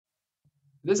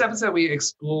This episode, we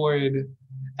explored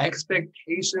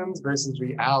expectations versus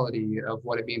reality of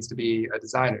what it means to be a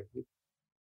designer.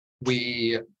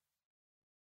 We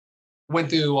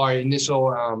went through our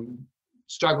initial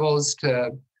struggles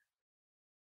to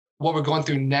what we're going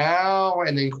through now,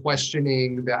 and then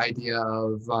questioning the idea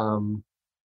of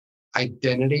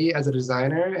identity as a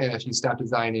designer. And if you stop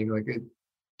designing,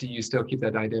 do you still keep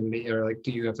that identity, or like, do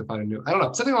you have to find a new? I don't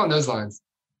know, something along those lines.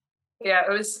 Yeah,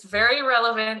 it was very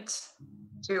relevant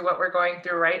to what we're going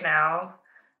through right now.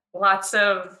 Lots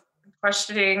of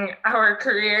questioning our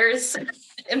careers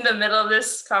in the middle of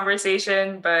this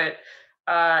conversation, but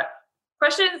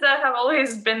questions that have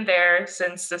always been there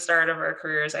since the start of our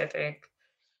careers, I think.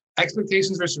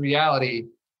 Expectations versus reality.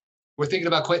 We're thinking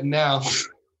about quitting now.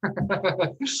 I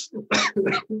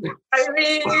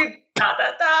mean,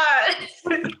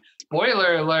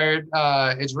 Spoiler alert,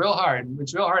 it's real hard.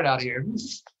 It's real hard out here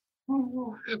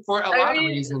for a lot of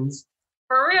reasons.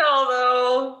 For real,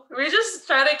 though, we just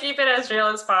try to keep it as real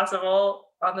as possible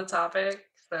on the topic.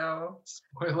 So,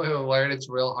 spoiler alert, it's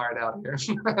real hard out here.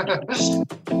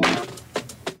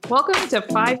 Welcome to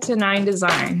 5 to 9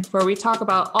 Design, where we talk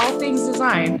about all things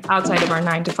design outside of our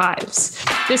 9 to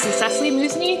 5s. This is Cecily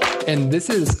Musney. And this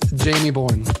is Jamie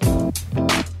Bourne.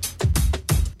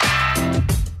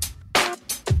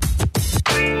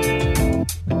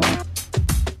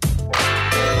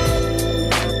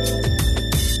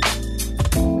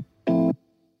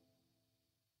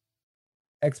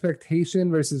 Expectation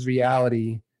versus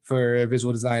reality for a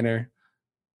visual designer,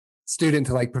 student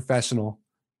to like professional.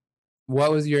 What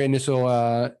was your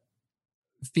initial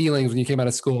feelings when you came out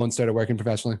of school and started working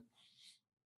professionally?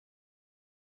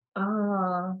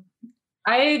 I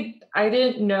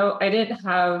didn't know. I didn't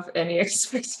have any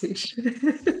expectations.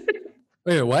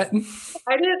 Wait, what?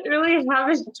 I didn't really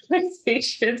have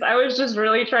expectations. I was just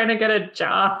really trying to get a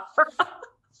job.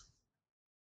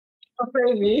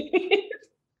 Crazy.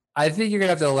 I think you're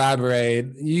gonna have to elaborate.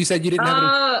 You said you didn't have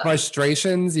any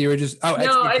frustrations. You were just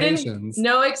expectations.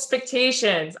 No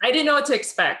expectations. I didn't know what to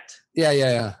expect.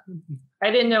 Yeah.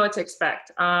 I didn't know what to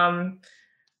expect. I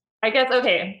guess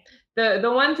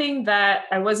The one thing that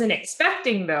I wasn't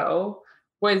expecting though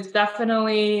was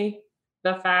definitely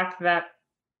the fact that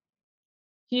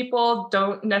people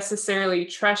don't necessarily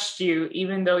trust you,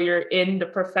 even though you're in the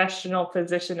professional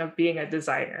position of being a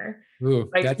designer. Ooh,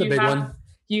 like that's a big one.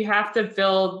 You have to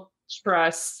build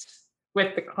trust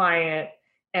with the client.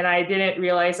 And I didn't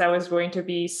realize I was going to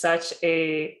be such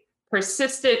a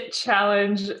persistent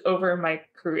challenge over my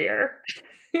career.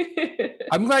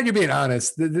 I'm glad you're being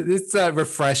honest. It's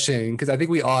refreshing, because I think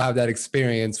we all have that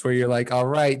experience where you're like, all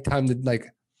right, time to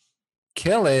like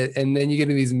kill it. And then you get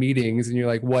into these meetings and you're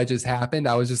like, what just happened?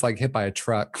 I was just like hit by a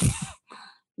truck.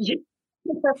 Yeah.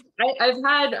 I've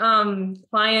had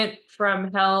client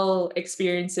from hell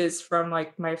experiences from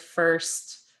like my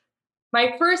first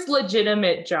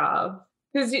legitimate job,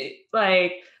 because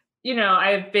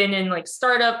I've been in like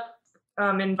startup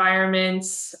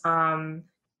environments,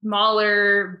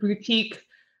 smaller boutique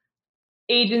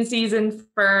agencies and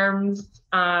firms,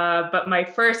 but my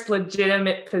first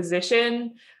legitimate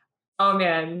position, oh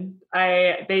man,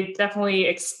 they definitely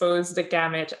exposed the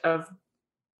gamut of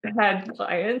bad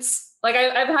clients. Like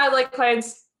I've had like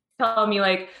clients tell me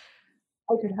like,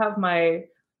 I could have my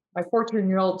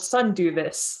 14-year-old son do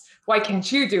this. Why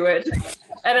can't you do it?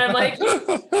 And I'm like,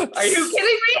 are you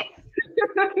kidding me?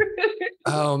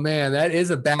 Oh man, that is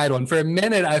a bad one. For a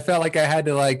minute, I felt like I had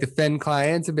to like defend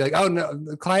clients and be like, oh no,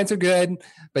 the clients are good.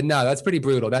 But no, that's pretty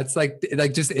brutal. That's like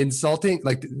just insulting,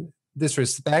 like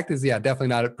disrespect is definitely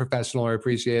not professional or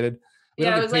appreciated. We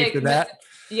don't get paid for that.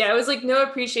 Yeah, it was like no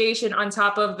appreciation, on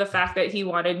top of the fact that he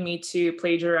wanted me to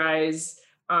plagiarize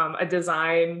a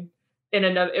design in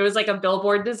another. It was like a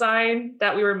billboard design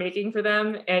that we were making for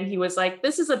them. And he was like,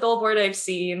 this is a billboard I've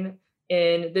seen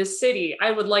in this city.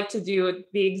 I would like to do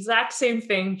the exact same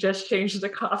thing, just change the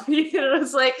copy. And I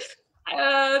was like,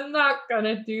 I'm not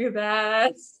gonna do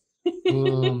that.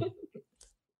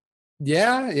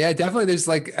 Yeah, definitely. There's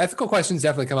like ethical questions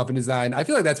definitely come up in design. I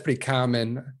feel like that's pretty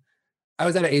common. I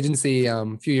was at an agency a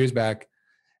few years back,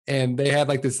 and they had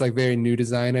like this like very new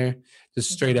designer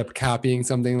just straight up copying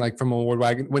something like from an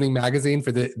award-winning magazine for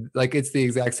it's the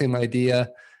exact same idea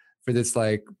for this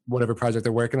like whatever project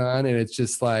they're working on, and it's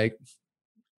just like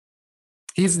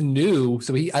he's new,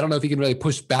 so I don't know if he can really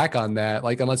push back on that,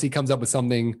 like unless he comes up with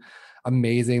something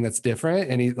amazing that's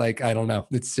different. And he's like, I don't know,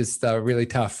 it's just really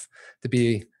tough to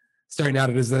be starting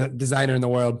out as a designer in the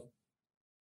world.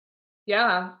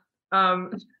 Yeah.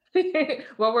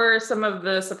 What were some of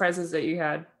the surprises that you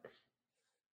had?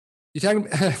 You're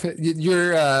talking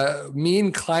your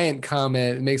mean client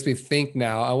comment makes me think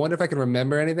now. I wonder if I can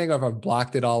remember anything or if I've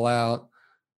blocked it all out.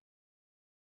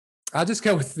 I'll just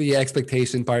go with the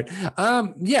expectation part.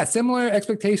 Yeah, similar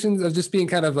expectations of just being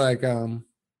kind of like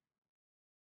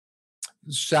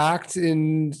shocked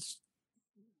in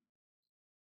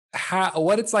how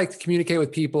what it's like to communicate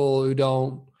with people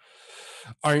who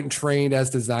aren't trained as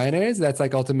designers. That's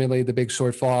like ultimately the big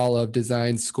shortfall of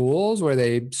design schools, where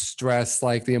they stress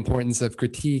like the importance of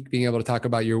critique, being able to talk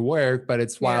about your work, but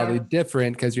it's wildly Yeah.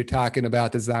 different because you're talking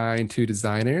about design to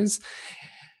designers.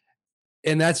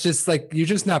 And that's just like you're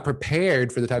just not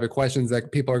prepared for the type of questions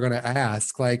that people are going to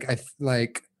ask. Like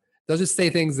they'll just say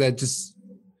things that just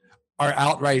are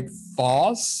outright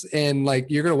false, and like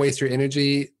you're going to waste your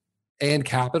energy and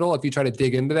capital if you try to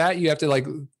dig into that. You have to like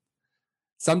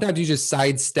sometimes you just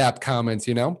sidestep comments,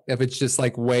 you know, if it's just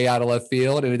like way out of left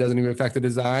field and it doesn't even affect the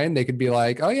design. They could be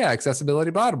like, oh yeah, accessibility,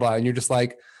 blah blah blah, and you're just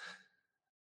like,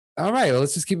 all right, well,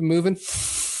 let's just keep it moving.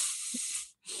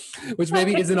 Which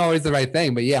maybe isn't always the right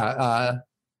thing, but yeah,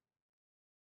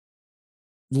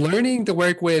 learning to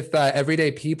work with everyday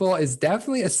people is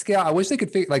definitely a skill. I wish they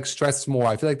could like stress more.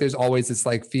 I feel like there's always this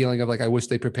like feeling of like I wish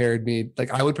they prepared me,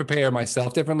 like I would prepare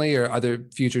myself differently or other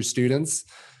future students.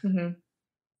 Mhm.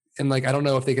 And like I don't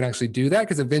know if they can actually do that,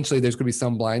 because eventually there's going to be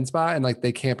some blind spot and like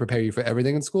they can't prepare you for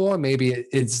everything in school, and maybe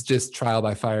it's just trial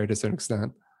by fire to a certain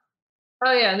extent.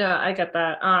 Oh yeah, no, I get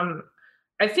that.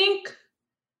 I think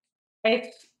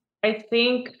I I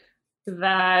think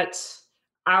that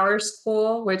our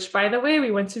school, which by the way,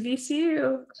 we went to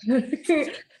VCU.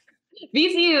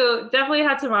 VCU definitely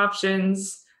had some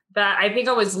options that I think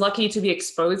I was lucky to be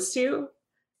exposed to,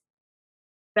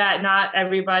 that not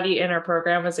everybody in our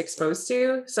program was exposed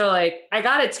to. So like I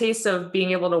got a taste of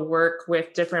being able to work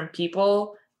with different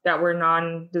people that were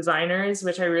non-designers,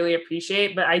 which I really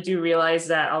appreciate, but I do realize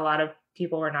that a lot of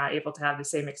people were not able to have the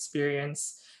same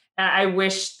experience. And I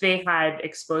wish they had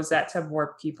exposed that to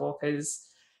more people, because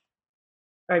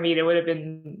I mean, it would have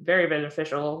been very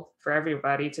beneficial for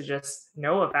everybody to just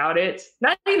know about it.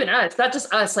 Not even us, not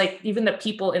just us, like even the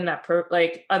people in that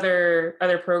like other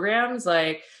programs,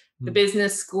 like the Mm.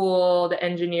 business school, the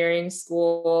engineering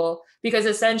school, because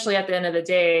essentially at the end of the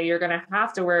day, you're going to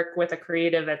have to work with a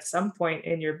creative at some point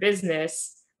in your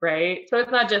business, right? So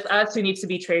it's not just us who needs to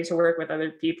be trained to work with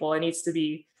other people, it needs to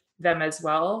be them as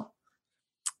well.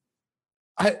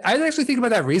 I was actually thinking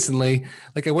about that recently.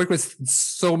 Like I work with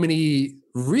so many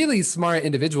really smart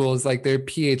individuals, like they're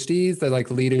PhDs, they're like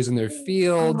leaders in their Oh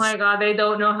fields. my God, they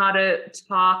don't know how to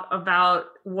talk about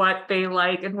what they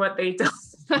like and what they don't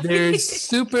They're like.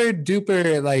 super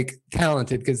duper like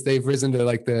talented because they've risen to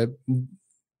like the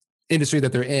industry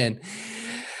that they're in.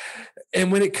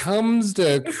 And when it comes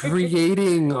to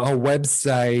creating a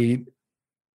website,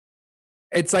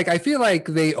 it's like I feel like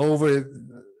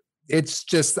it's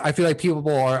just I feel like people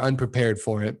are unprepared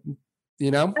for it,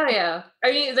 you know? Oh yeah.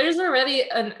 I mean, there's already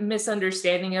a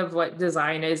misunderstanding of what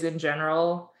design is in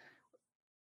general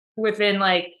within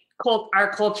like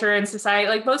our culture and society.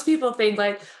 Like most people think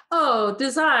like, oh,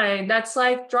 design, that's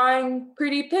like drawing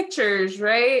pretty pictures,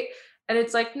 right? And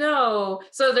it's like, no.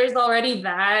 So there's already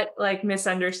that like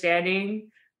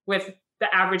misunderstanding with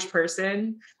the average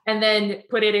person. And then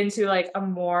put it into like a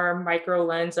more micro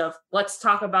lens of let's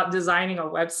talk about designing a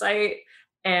website.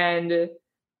 And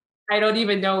I don't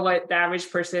even know what the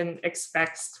average person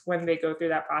expects when they go through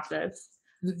that process.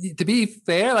 To be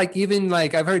fair, like even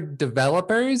like I've heard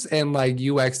developers and like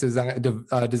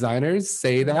designers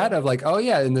say that Mhm. of like, oh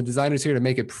yeah, and the designer's here to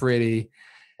make it pretty,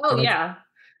 Oh and like, yeah.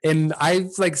 and I've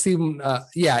like seen,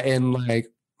 yeah, and like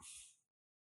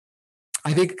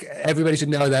I think everybody should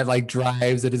know that like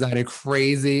drives a designer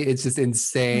crazy. It's just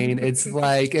insane. It's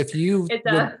like It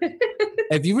does.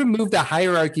 if you remove the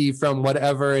hierarchy from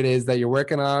whatever it is that you're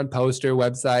working on, poster,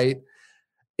 website,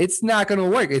 it's not going to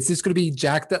work. It's just going to be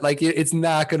jacked up. Like it's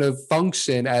not going to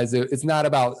function it's not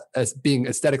about us being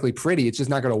aesthetically pretty. It's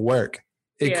just not going to work.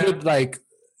 It Yeah. could like,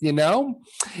 you know,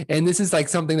 and this is like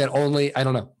something that only, I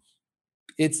don't know.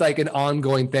 It's like an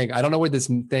ongoing thing. I don't know where this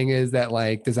thing is that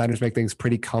like designers make things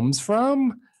pretty comes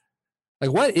from.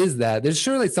 Like, what is that? There's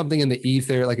surely something in the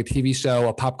ether, like a TV show,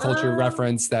 a pop culture Um,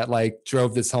 reference that like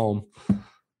drove this home.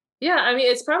 yeah, I mean,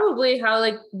 it's probably how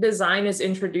like design is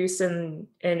introduced in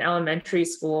elementary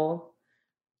school,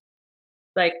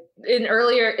 like in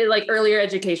earlier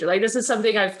education. Like this is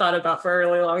something I've thought about for a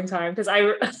really long time, because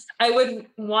I I would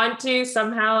want to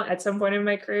somehow at some point in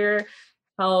my career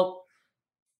help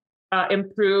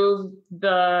improve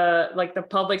the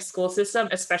public school system,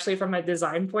 especially from a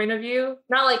design point of view.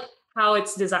 Not like how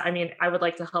it's designed. I mean, I would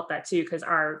like to help that too because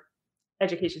our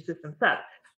education system sucks.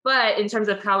 But in terms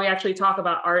of how we actually talk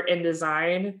about art and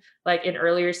design, like in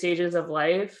earlier stages of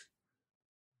life,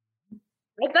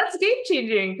 like that's game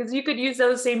changing because you could use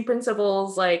those same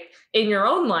principles like in your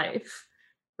own life,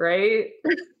 right?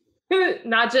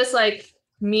 Not just like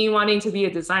me wanting to be a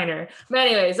designer. But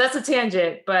anyways, that's a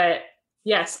tangent. But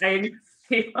yes, I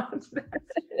agree on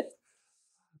that.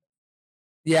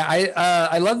 Yeah,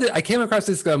 I loved it. I came across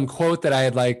this quote that I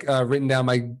had like written down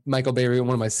my Michael Bay in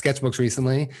one of my sketchbooks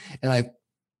recently, and I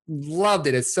loved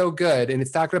it. It's so good, and it's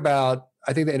talking about.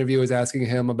 I think the interviewer was asking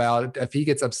him about if he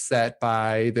gets upset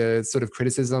by the sort of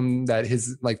criticism that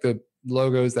his like the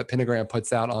logos that Pentagram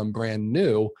puts out on Brand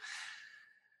New,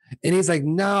 and he's like,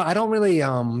 no, I don't really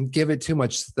give it too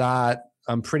much thought.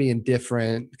 I'm pretty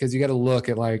indifferent because you got to look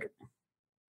at like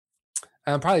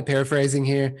I'm probably paraphrasing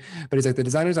here, but he's like the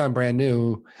designers on Brand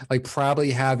New like probably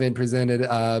haven't presented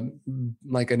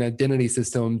like an identity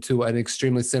system to an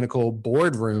extremely cynical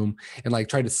boardroom and like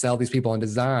tried to sell these people on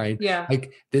design. Yeah.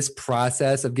 Like this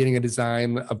process of getting a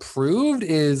design approved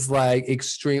is like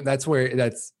extreme. That's where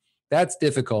that's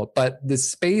difficult. But the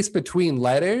space between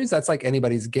letters, that's like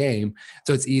anybody's game.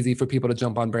 So it's easy for people to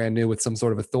jump on Brand New with some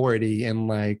sort of authority and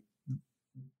like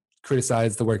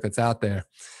criticize the work that's out there.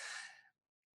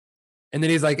 And then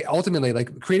he's like, ultimately,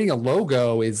 like creating a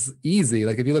logo is easy.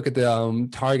 Like if you look at the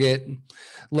Target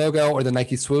logo or the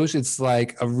Nike swoosh, it's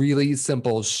like a really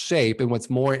simple shape. And what's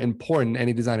more important,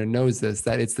 any designer knows this,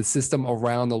 that it's the system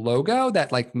around the logo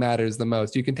that like matters the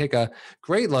most. You can take a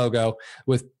great logo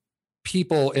with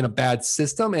people in a bad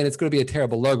system and it's going to be a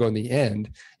terrible logo in the end.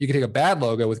 You can take a bad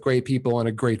logo with great people and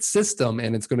a great system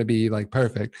and it's going to be like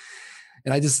perfect.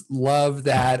 And I just love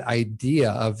that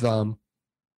idea of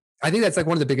I think that's like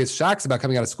one of the biggest shocks about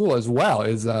coming out of school as well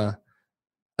is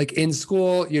like in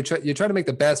school, you're trying to make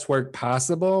the best work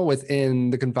possible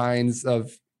within the confines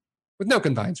of, with no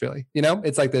confines really, you know,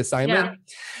 it's like the assignment.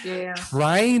 Yeah.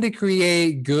 Trying to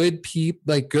create good people,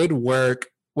 like good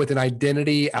work with an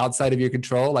identity outside of your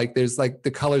control. Like there's like the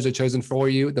colors are chosen for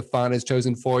you. The font is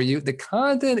chosen for you. The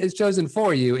content is chosen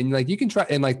for you. And like, you can try,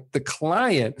 and like the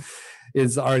client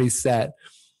is already set.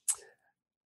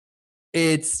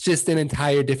 It's just an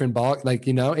entire different ball. Like,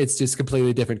 you know, it's just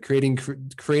completely different. Creating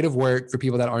creative work for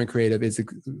people that aren't creative is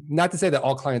not to say that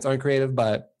all clients aren't creative,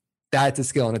 but that's a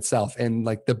skill in itself. And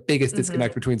like the biggest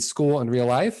disconnect between school and real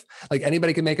life, like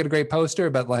anybody can make it a great poster,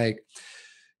 but like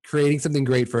creating something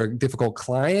great for a difficult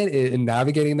client and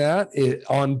navigating that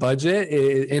on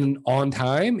budget and on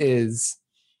time is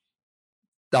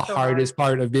the So hardest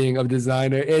part of being a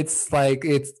designer. It's like,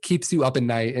 it keeps you up at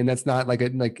night, and that's not like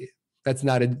that's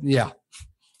not a, yeah.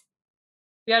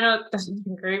 Yeah, no, that's a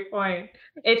great point.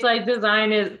 It's like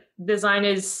design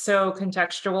is so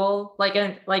contextual, like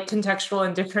contextual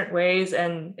in different ways.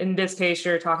 And in this case,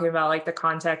 you're talking about like the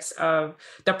context of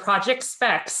the project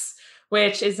specs,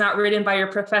 which is not written by your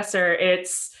professor.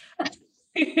 It's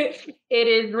it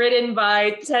is written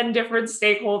by 10 different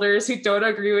stakeholders who don't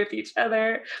agree with each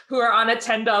other, who are on a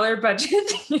 $10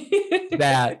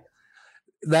 budget.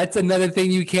 That's another thing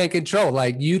you can't control.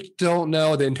 Like you don't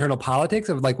know the internal politics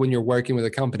of like when you're working with a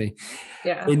company.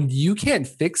 Yeah. And you can't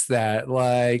fix that.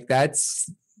 Like that's,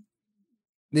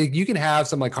 like, you can have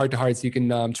some like heart to hearts. You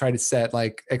can try to set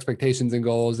like expectations and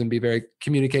goals and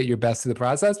communicate your best to the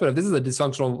process. But if this is a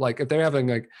dysfunctional, like if they're having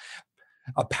like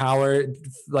a power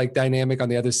like dynamic on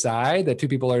the other side, that two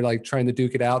people are like trying to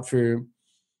duke it out for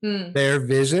their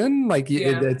vision, like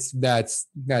that's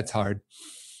hard.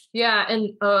 Yeah,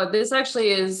 and this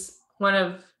actually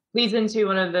leads into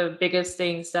one of the biggest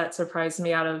things that surprised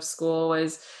me out of school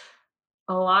was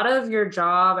a lot of your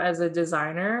job as a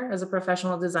designer, as a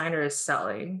professional designer, is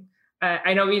selling.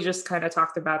 I know we just kind of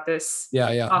talked about this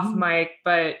off mic,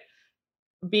 but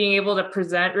being able to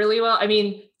present really well. I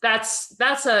mean, that's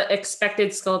a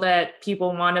expected skill that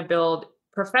people want to build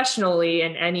professionally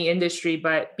in any industry,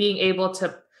 but being able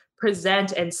to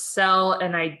present and sell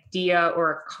an idea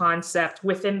or a concept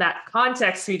within that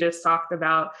context we just talked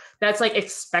about, that's like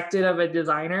expected of a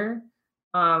designer.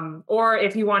 Or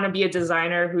if you want to be a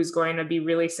designer who's going to be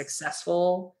really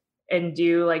successful and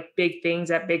do like big things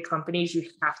at big companies, you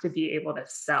have to be able to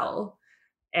sell.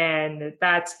 And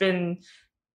that's been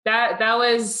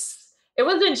it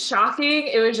wasn't shocking.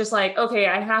 It was just like, okay,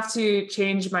 I have to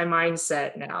change my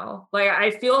mindset now. Like I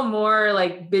feel more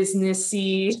like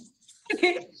businessy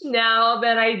now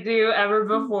than I do ever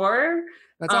before.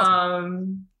 That's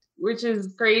awesome. Which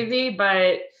is crazy,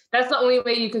 but that's the only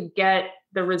way you could get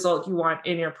the result you want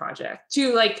in your project,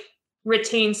 to like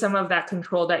retain some of that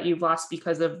control that you've lost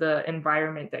because of the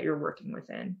environment that you're working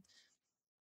within.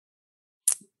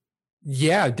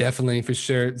 Yeah, definitely for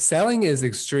sure. Selling is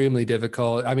extremely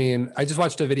difficult. I mean, I just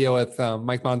watched a video with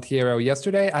Mike Montiero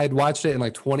yesterday. I had watched it in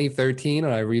like 2013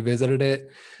 and I revisited it.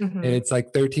 And Hmm. it's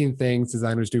like 13 things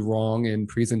designers do wrong in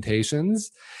presentations.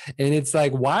 And it's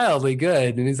like wildly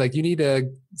good. And he's like, you need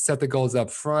to set the goals up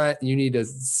front. You need to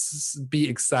be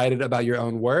excited about your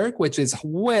own work, which is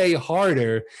way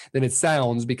harder than it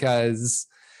sounds because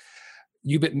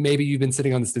maybe you've been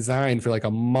sitting on this design for like a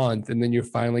month and then you're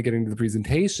finally getting to the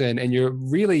presentation and you're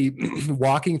really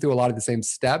walking through a lot of the same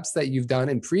steps that you've done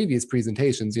in previous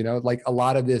presentations. Like a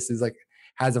lot of this is like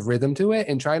has a rhythm to it,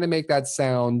 and trying to make that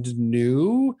sound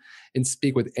new and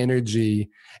speak with energy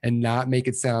and not make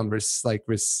it sound like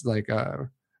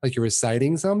you're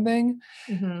reciting something,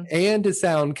 Hmm. and to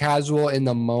sound casual in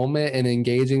the moment and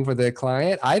engaging for the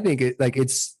client. I think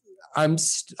I'm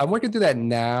working through that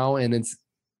now, and it's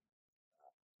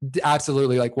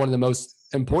absolutely like one of the most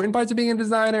important parts of being a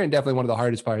designer and definitely one of the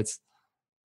hardest parts.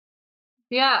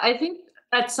 Yeah, I think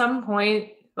at some point,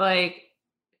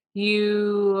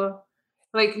 you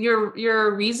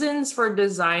your reasons for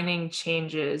designing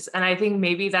changes, and I think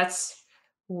maybe that's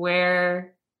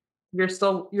where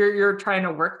you're trying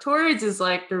to work towards, is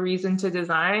like the reason to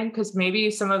design, because maybe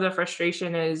some of the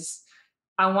frustration is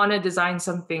I want to design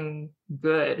something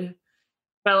good,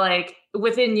 but like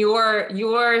within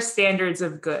your standards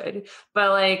of good.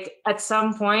 But like at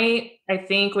some point, I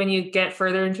think when you get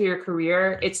further into your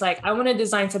career, it's like I want to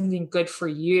design something good for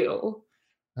you,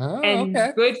 Oh, and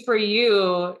okay. good for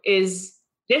you is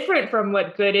different from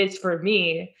what good is for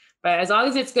me. But as long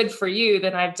as it's good for you,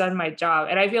 then I've done my job.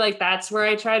 And I feel like that's where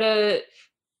I try to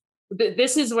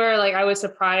this is where like I was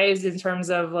surprised in terms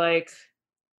of like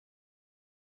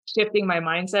shifting my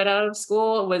mindset out of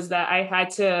school, was that I had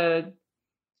to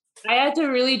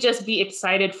really just be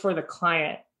excited for the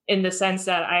client, in the sense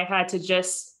that I had to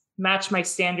just match my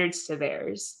standards to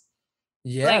theirs.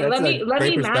 Yeah, Like that's let a me let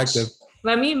great me match perspective.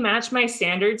 let me match my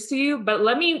standards to you, but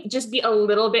let me just be a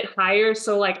little bit higher,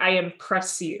 so like I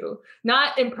impress you.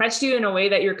 Not impress you in a way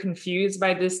that you're confused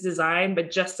by this design,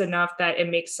 but just enough that it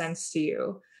makes sense to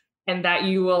you and that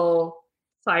you will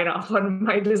sign off on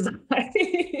my design.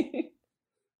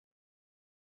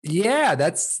 Yeah,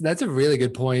 that's a really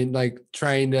good point. Like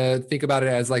trying to think about it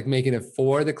as like making it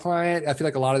for the client. I feel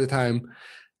like a lot of the time,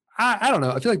 I don't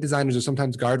know. I feel like designers are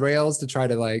sometimes guardrails to try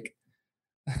to like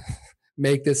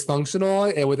make this functional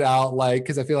and without like,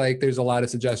 because I feel like there's a lot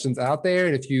of suggestions out there,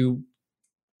 and if you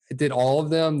did all of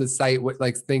them, the site would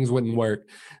like things wouldn't work.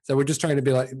 So we're just trying to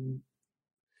be like,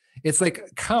 it's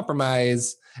like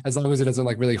compromise as long as it doesn't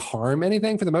like really harm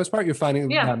anything. For the most part, you're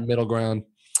finding Yeah. that middle ground.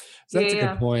 So Yeah, that's a good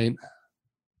yeah. point.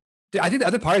 I think the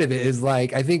other part of it is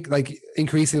like, I think like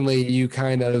increasingly you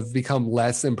kind of become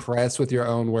less impressed with your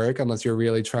own work unless you're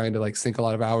really trying to like sink a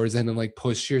lot of hours in and like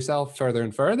push yourself further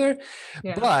and further.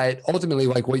 Yeah. But ultimately,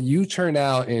 like what you turn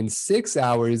out in 6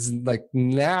 hours, like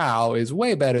now is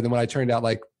way better than what I turned out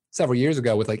like several years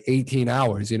ago with like 18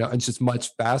 hours, it's just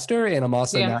much faster. And I'm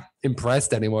also Yeah. not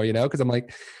impressed anymore, because I'm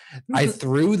like, I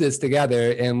threw this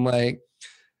together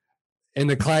and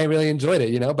the client really enjoyed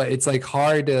it, but it's like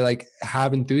hard to like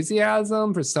have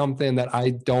enthusiasm for something that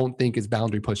I don't think is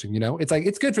boundary pushing. It's like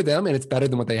it's good for them and it's better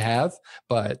than what they have,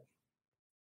 but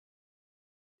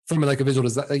from like a visual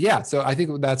design, yeah. So I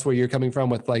think that's where you're coming from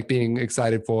with like being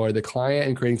excited for the client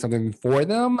and creating something for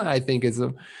them. I think is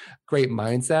a great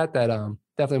mindset that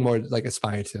definitely more like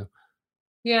aspire to.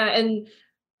 Yeah, and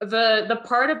the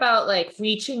part about like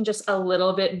reaching just a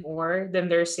little bit more than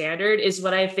their standard is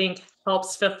what I think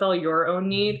helps fulfill your own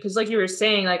need. Because like you were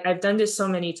saying, like I've done this so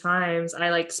many times, I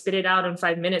like spit it out in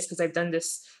 5 minutes because I've done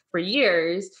this for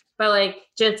years. But like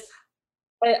just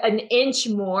an inch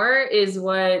more is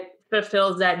what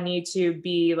fulfills that need to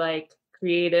be like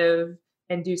creative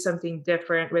and do something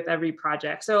different with every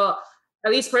project. So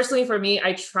at least personally for me,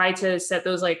 I try to set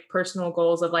those like personal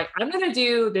goals of like I'm going to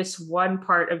do this one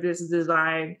part of this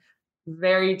design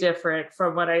very different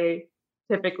from what I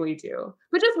typically do,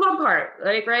 but just one part,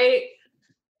 like, right?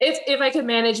 If I can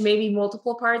manage maybe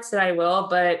multiple parts, then I will,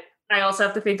 but I also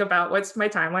have to think about what's my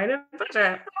timeline and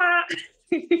budget.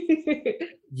 And that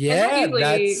Yeah,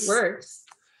 usually works.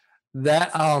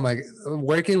 oh my,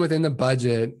 working within the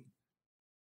budget.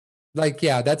 Like,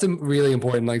 yeah, that's really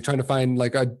important. Like trying to find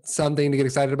like something to get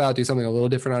excited about, do something a little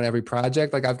different on every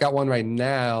project. Like I've got one right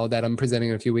now that I'm presenting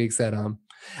in a few weeks that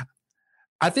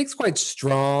I think it's quite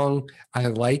strong. I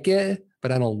like it,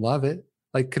 but I don't love it.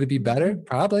 Like, could it be better? Mhm.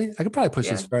 Probably. I could probably push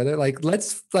this Yeah. further. Like,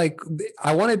 let's like,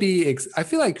 I want to be. I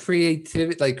feel like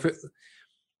creativity. Like,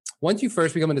 once you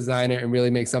first become a designer and really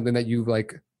make something that you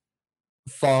like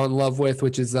fall in love with,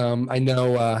 which is, I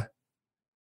know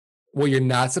what you're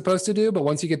not supposed to do. But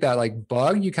once you get that like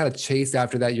bug, you kind of chase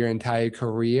after that your entire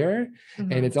career.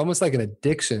 And it's almost like an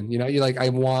addiction. You're like, I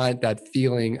want that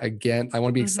feeling again. I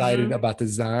want to be excited about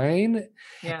design.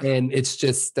 Yeah. And it's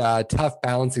just tough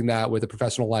balancing that with a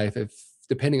professional life. If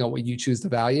depending on what you choose to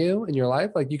value in your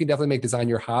life, like you can definitely make design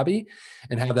your hobby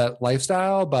and have that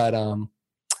lifestyle, but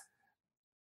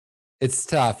it's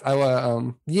tough.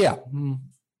 Yeah.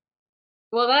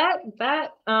 Well,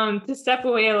 to step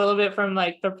away a little bit from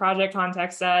like the project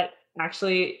context, that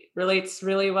actually relates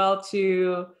really well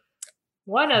to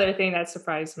one other thing that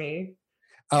surprised me.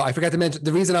 Oh, I forgot to mention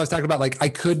the reason I was talking about like I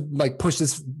could like push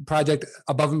this project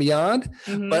above and beyond,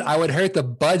 but I would hurt the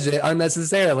budget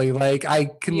unnecessarily. Like I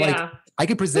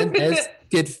could present this,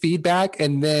 get feedback,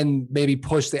 and then maybe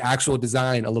push the actual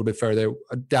design a little bit further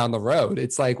down the road.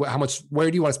 It's like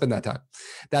where do you want to spend that time?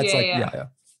 That's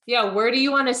yeah. Where do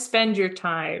you want to spend your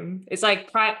time? It's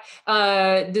like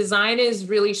design is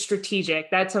really strategic.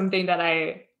 That's something that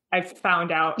I've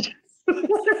found out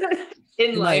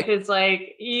in life. It's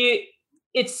like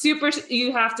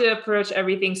you have to approach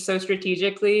everything so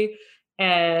strategically.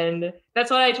 And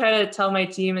that's what I try to tell my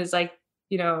team is like,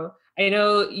 I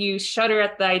know you shudder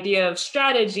at the idea of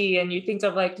strategy and you think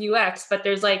of like UX, but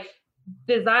there's like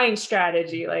design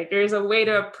strategy. Like there's a way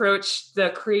to approach the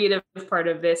creative part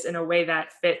of this in a way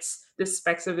that fits the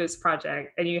specs of this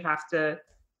project. And you have to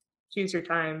choose your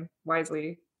time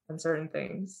wisely on certain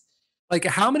things. Like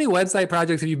how many website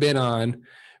projects have you been on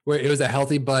where it was a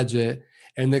healthy budget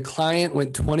and the client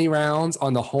went 20 rounds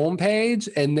on the homepage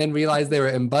and then realized they were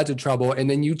in budget trouble, and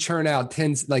then you churn out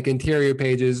 10 like interior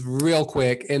pages real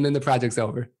quick and then the project's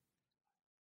over?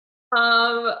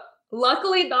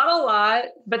 Luckily not a lot,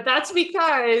 but that's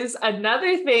because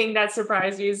another thing that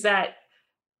surprised me is that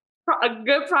a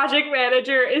good project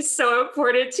manager is so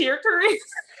important to your career.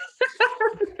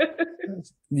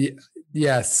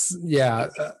 Yes. Yeah.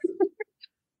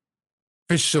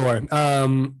 For sure.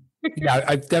 Yeah,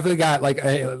 I've definitely got like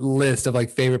a list of like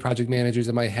favorite project managers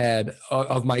in my head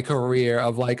of my career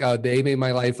of like, oh, they made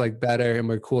my life like better and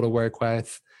were cool to work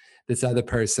with. This other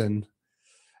person.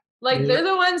 Like they're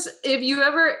the ones, if you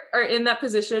ever are in that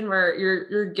position where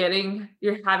you're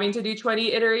having to do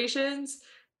 20 iterations,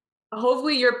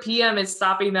 hopefully your PM is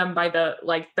stopping them by the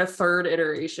third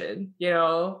iteration,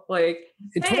 like,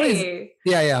 hey.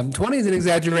 20s, yeah. 20 is an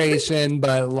exaggeration,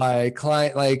 but like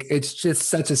client, like it's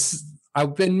just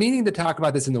I've been meaning to talk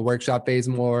about this in the workshop phase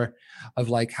more of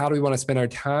like, how do we want to spend our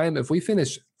time? If we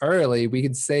finish early, we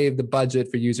could save the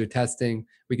budget for user testing.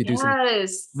 We could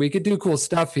we could do cool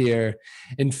stuff here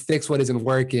and fix what isn't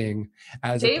working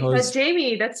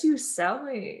Jamie, that's you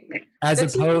selling. As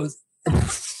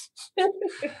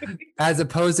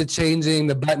opposed to changing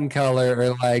the button color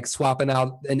or like swapping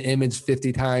out an image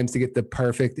 50 times to get the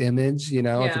perfect image,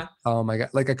 Yeah. Oh my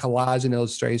God, like a collage and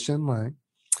illustration, like.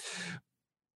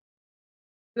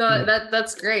 No,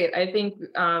 that's great. I think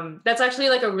that's actually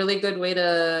like a really good way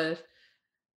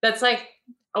that's like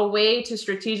a way to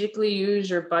strategically use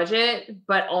your budget,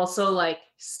 but also like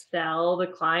sell the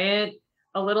client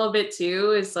a little bit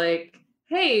too. Is like,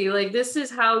 hey, like this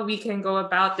is how we can go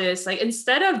about this. Like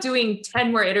instead of doing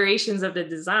 10 more iterations of the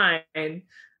design,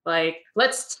 like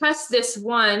let's test this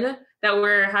one that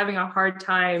we're having a hard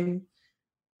time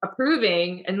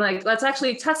approving, and like let's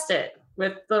actually test it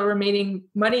with the remaining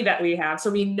money that we have. So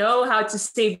we know how to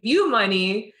save you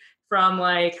money from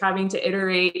like having to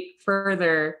iterate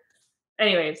further.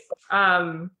 Anyways.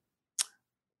 But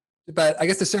I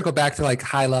guess to circle back to like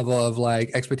high level of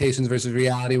like expectations versus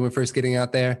reality when first getting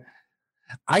out there,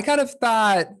 I kind of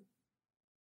thought,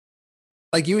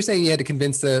 like you were saying, you had to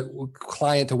convince the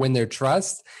client to win their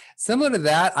trust. Similar to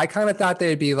that, I kind of thought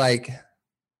they'd be like,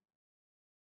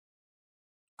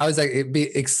 I was like, it'd be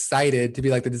excited to be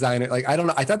like the designer. Like, I don't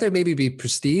know. I thought there maybe be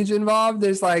prestige involved.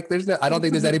 There's no, I don't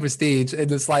think there's any prestige in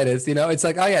the slightest, It's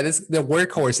like, oh yeah, the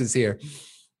workhorse is here.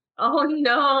 Oh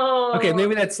no. Okay.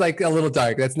 Maybe that's like a little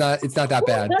dark. It's not that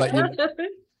bad, but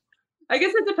I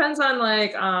guess it depends on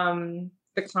like,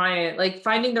 the client. Like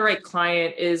finding the right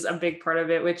client is a big part of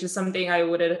it, which is something I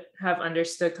would have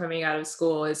understood coming out of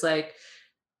school, is like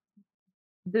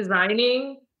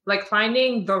designing, like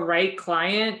finding the right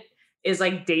client is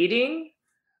like dating.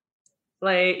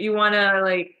 Like you want to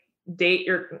like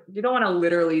you don't want to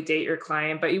literally date your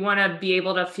client, but you want to be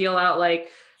able to feel out like,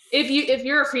 if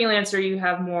you're a freelancer, you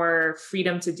have more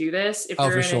freedom to do this. If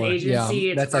you're in an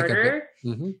agency, it's harder,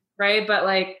 right? But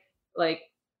like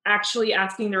actually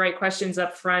asking the right questions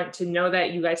up front to know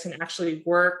that you guys can actually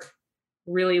work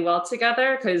really well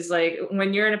together. Because like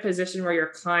when you're in a position where you're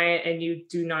a client and you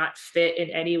do not fit in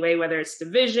any way, whether it's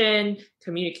division,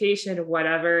 communication,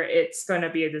 whatever, it's going to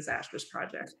be a disastrous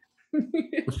project.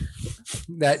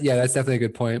 That's definitely a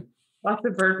good point. Lots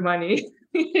of bird money.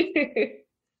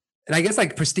 And I guess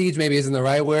like prestige maybe isn't the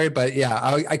right word, but yeah,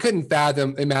 I couldn't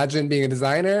imagine being a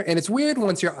designer. And it's weird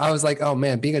I was like, oh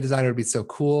man, being a designer would be so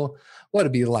cool. What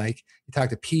it'd be like. You talk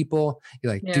to people, you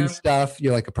like do Yeah. stuff,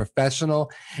 you're like a professional,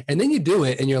 and then you do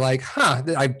it and you're like,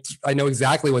 I know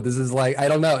exactly what this is like. I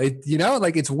don't know.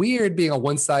 Like it's weird being on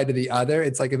one side to the other.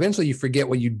 It's like eventually you forget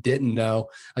what you didn't know.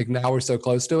 Like now we're so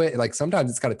close to it. Like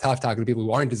sometimes it's kind of tough talking to people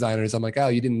who aren't designers. I'm like, oh,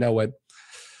 you didn't know what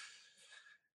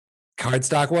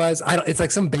cardstock was. It's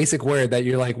like some basic word that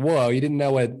you're like, whoa, you didn't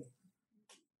know what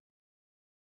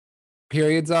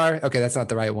periods are. Okay, that's not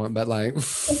the right one, but like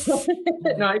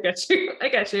No, I get you. I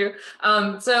get you.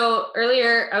 So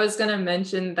earlier I was gonna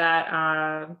mention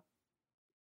that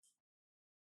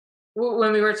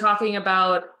when we were talking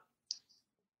about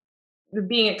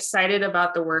being excited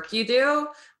about the work you do,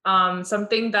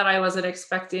 something that I wasn't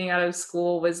expecting out of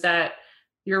school was that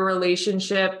your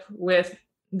relationship with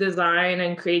design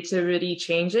and creativity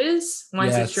changes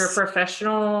once it's your yes.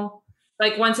 professional,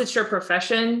 like once it's your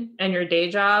profession and your day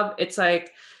job, it's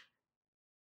like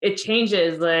it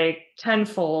changes like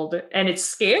tenfold, and it's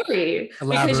scary because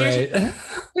Elaborate.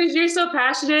 you're so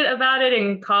passionate about it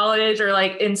in college or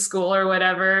like in school or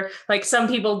whatever. Like some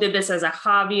people did this as a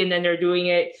hobby and then they're doing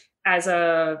it as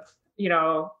a,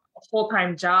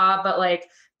 full-time job, but like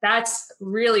that's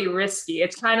really risky.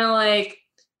 It's kind of like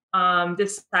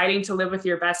deciding to live with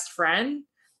your best friend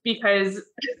because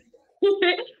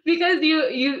because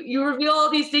you reveal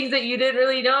all these things that you didn't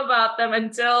really know about them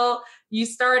until you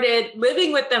started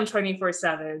living with them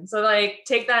 24/7. So like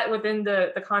take that within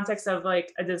the context of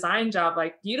like a design job.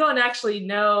 Like you don't actually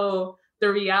know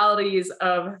the realities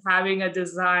of having a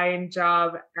design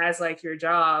job as like your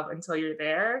job until you're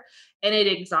there. And it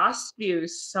exhausts you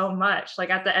so much. Like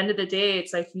at the end of the day,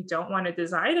 it's like you don't want to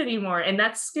design anymore. And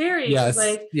that's scary because Yes.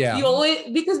 like Yeah.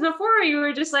 because before you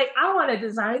were just like, I want to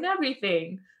design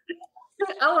everything.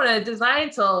 I want to design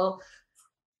till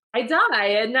I die.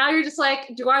 And now you're just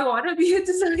like, do I want to be a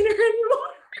designer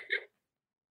anymore?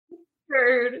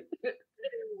 Weird.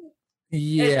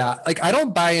 Yeah, like I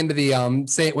don't buy into the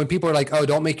say when people are like, "Oh,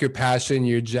 don't make your passion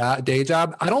your day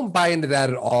job." I don't buy into that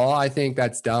at all. I think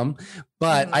that's dumb.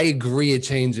 But I agree it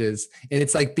changes. And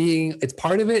it's like it's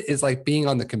part of it is like being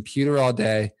on the computer all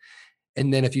day.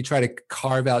 And then if you try to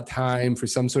carve out time for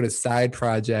some sort of side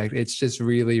project, it's just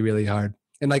really, really hard.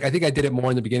 And like I think I did it more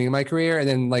in the beginning of my career, and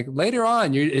then like later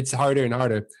on, it's harder and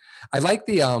harder. I like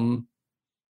the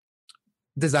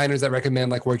designers that recommend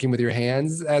like working with your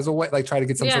hands as a way, like try to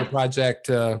get some sort of project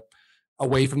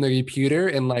away from the computer,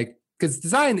 and like because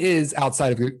design is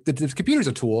outside of the computer's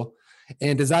a tool,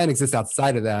 and design exists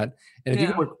outside of that. And if you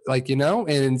can work like and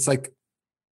it's like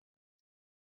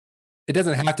it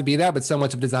doesn't have to be that, but so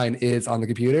much of design is on the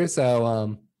computer,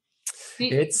 so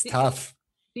it's tough.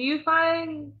 Do you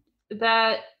find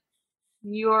that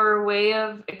your way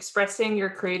of expressing your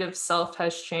creative self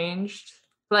has changed?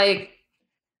 Like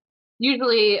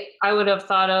usually I would have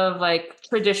thought of like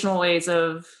traditional ways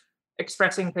of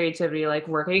expressing creativity, like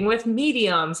working with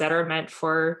mediums that are meant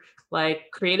for like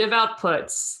creative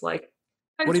outputs, like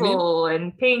pencil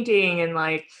and painting and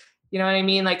like, you know what I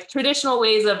mean? Like traditional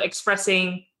ways of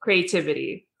expressing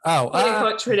creativity. Oh, quote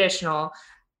unquote traditional.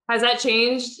 Has that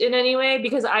changed in any way?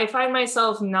 Because I find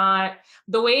myself not,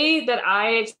 the way that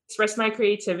I express my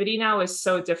creativity now is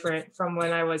so different from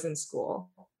when I was in school.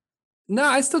 No,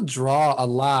 I still draw a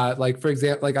lot. Like for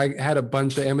example, like I had a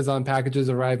bunch of Amazon packages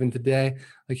arriving today.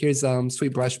 Like here's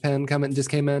sweet brush pen just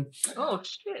came in. Oh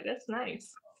shit, that's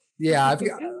nice. Yeah,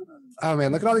 oh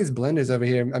man, look at all these blenders over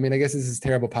here. I mean, I guess this is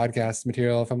terrible podcast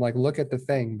material if I'm like, look at the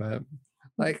thing, but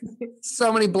like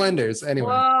so many blenders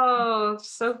anyway. Whoa,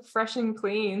 so fresh and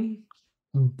clean.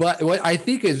 But what I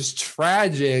think is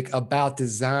tragic about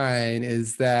design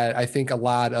is that I think a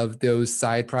lot of those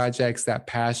side projects, that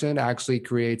passion actually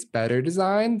creates better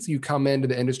designs. You come into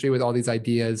the industry with all these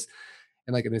ideas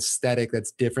and like an aesthetic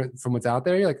that's different from what's out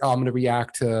there. You're like, oh, I'm going to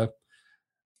react to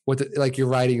like you're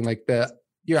writing, like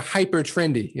you're hyper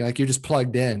trendy. You're like, you're just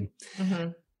plugged in.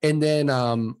 Mm-hmm. And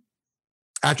then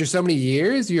after so many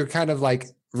years, you're kind of like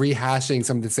rehashing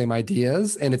some of the same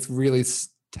ideas, and it's really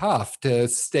tough to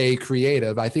stay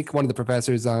creative. I think one of the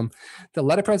professors, the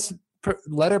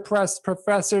letterpress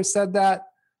professor said that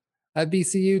at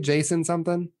VCU, Jason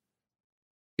something.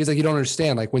 He's like, you don't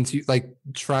understand. Like once you like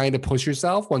trying to push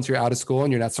yourself, once you're out of school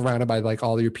and you're not surrounded by like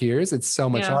all your peers, it's so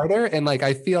much harder. And like,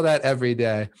 I feel that every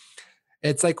day.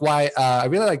 It's like why I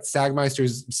really like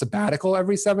Sagmeister's sabbatical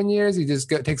every 7 years. He just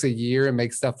takes a year and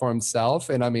makes stuff for himself.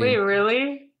 And I mean, wait,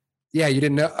 really? Yeah, you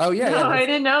didn't know? Oh yeah, no, I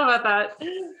didn't know about that.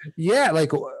 Yeah,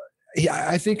 like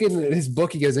I think in his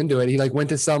book he goes into it. He like went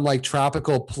to some like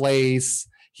tropical place.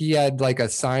 He had like a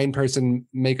sign person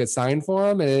make a sign for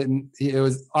him, and it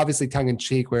was obviously tongue in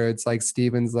cheek, where it's like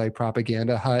Steven's like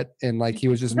propaganda hut, and like he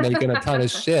was just making a ton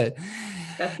of shit.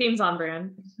 That seems on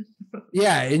brand.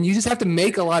 Yeah, and you just have to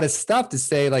make a lot of stuff to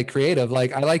stay like creative.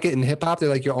 Like I like it in hip hop. They're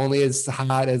like you're only as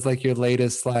hot as like your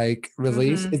latest like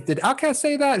release. Did Outkast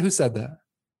say that? Who said that?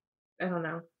 I don't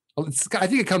know. Well, I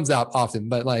think it comes out often,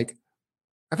 but like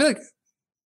I feel like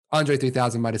Andre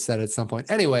 3000 might have said it at some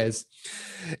point. Anyways,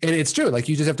 and it's true. Like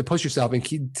you just have to push yourself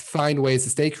and find ways to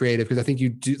stay creative, because I think you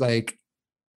do like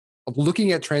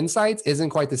looking at trend sites isn't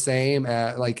quite the same.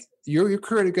 Like you're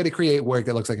going to create work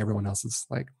that looks like everyone else's.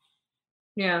 Like,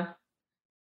 yeah.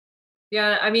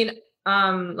 Yeah, I mean,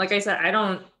 like I said,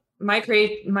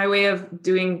 my way of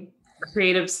doing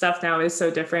creative stuff now is so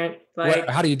different. Like,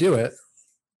 how do you do it?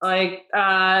 Like,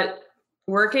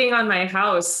 working on my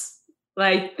house,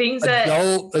 like things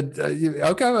adult,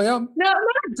 okay, well, yeah. No, not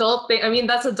adult thing. I mean,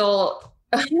 that's adult,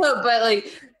 but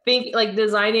like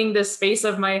designing the space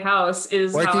of my house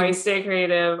is how I stay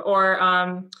creative.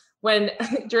 Or when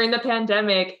during the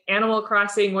pandemic, Animal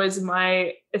Crossing was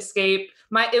my escape.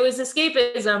 It was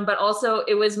escapism, but also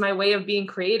it was my way of being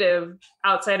creative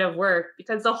outside of work,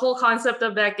 because the whole concept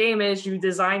of that game is you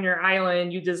design your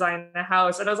island, you design the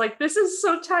house. And I was like, this is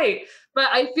so tight, but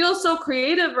I feel so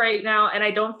creative right now and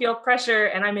I don't feel pressure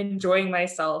and I'm enjoying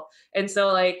myself. And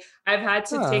so like, I've had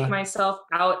to take myself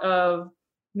out of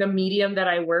the medium that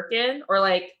I work in, or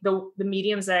like the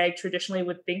mediums that I traditionally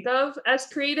would think of as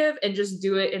creative, and just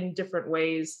do it in different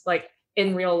ways, like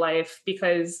in real life,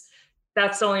 because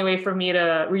that's the only way for me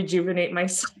to rejuvenate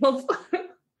myself.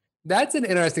 That's an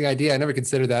interesting idea. I never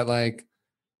considered that, like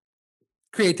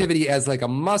creativity as like a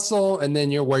muscle, and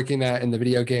then you're working that in the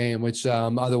video game, which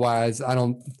otherwise I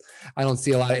don't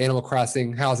see a lot of Animal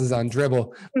Crossing houses on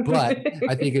Dribble, but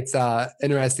I think it's an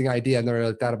interesting idea. I never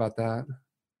really thought about that.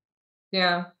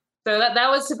 Yeah. So that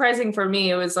was surprising for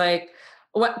me. It was like,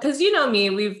 because you know me,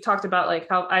 we've talked about like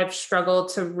how I've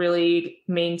struggled to really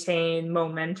maintain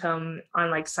momentum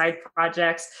on like side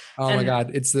projects. Oh my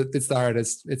God, it's the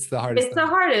hardest. It's the hardest. It's the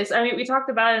hardest. I mean, we talked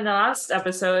about it in the last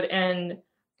episode, and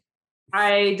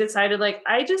I decided like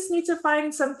I just need to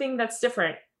find something that's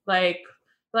different, like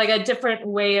a different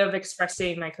way of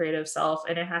expressing my creative self,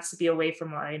 and it has to be away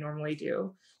from what I normally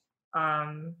do.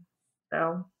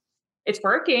 So it's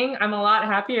working. I'm a lot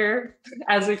happier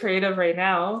as a creative right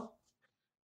now.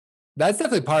 That's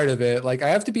definitely part of it. Like I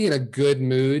have to be in a good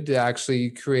mood to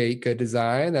actually create good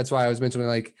design. That's why I was mentioning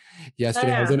like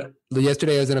yesterday I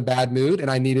was in a bad mood and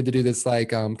I needed to do this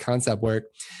like concept work.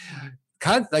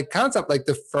 Concept, like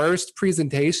the first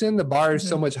presentation, the bar is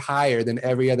so much higher than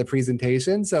every other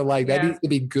presentation. So like that needs to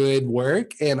be good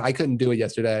work. And I couldn't do it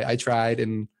yesterday. I tried.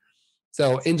 And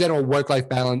so in general, work-life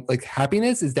balance, like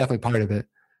happiness is definitely part of it.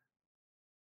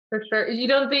 For sure. You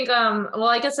don't think, well,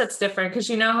 I guess that's different, because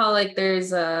you know how like there's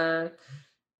the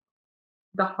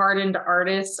hardened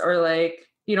artists, or like,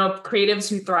 you know, creatives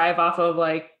who thrive off of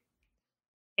like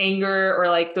anger or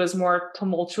like those more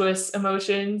tumultuous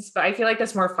emotions. But I feel like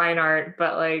that's more fine art.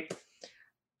 But like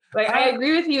I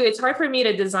agree with you. It's hard for me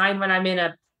to design when I'm in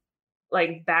a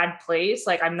like bad place.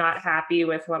 Like I'm not happy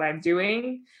with what I'm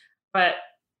doing. But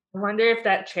I wonder if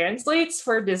that translates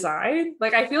for design.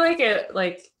 Like I feel like it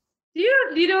like, do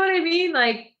you know what I mean?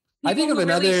 Like I think of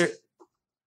another,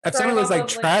 if someone was like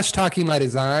trash talking my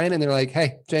design and they're like,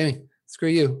 hey, Jamie, screw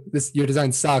you. Your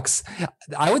design sucks.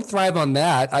 I would thrive on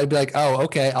that. I'd be like, oh,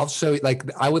 okay, I'll show you. Like,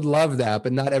 I would love that,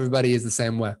 but not everybody is the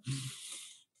same way.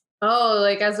 Oh,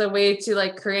 like as a way to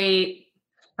like create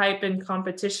hype and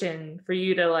competition for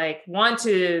you to like want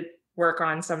to work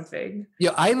on something.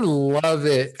 Yeah, I love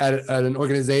it at an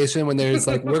organization when there's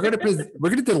like, we're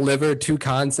gonna deliver 2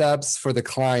 concepts for the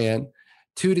client,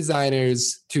 2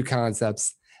 designers, 2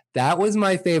 concepts. That was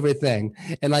my favorite thing.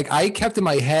 And like I kept in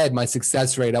my head my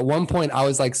success rate. At one point, I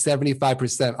was like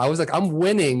 75%. I was like, I'm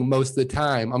winning most of the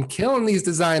time. I'm killing these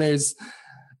designers.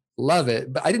 Love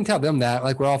it. But I didn't tell them that.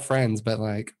 Like we're all friends, but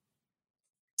like,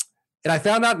 and I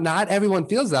found out not everyone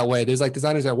feels that way. There's like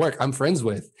designers at work I'm friends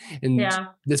with. And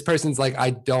this person's like,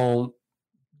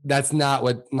 that's not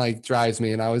what like drives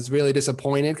me. And I was really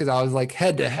disappointed because I was like,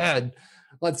 head to head,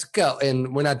 let's go.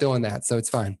 And we're not doing that. So it's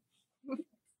fine.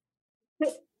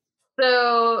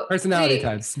 So personality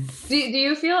types. Do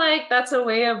you feel like that's a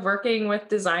way of working with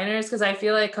designers? Because I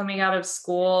feel like coming out of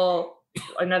school,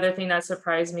 another thing that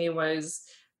surprised me was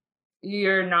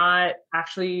you're not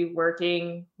actually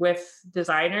working with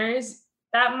designers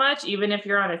that much, even if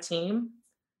you're on a team.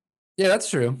 Yeah, that's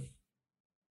true.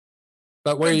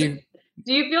 But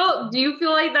Do you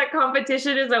feel like that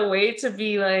competition is a way to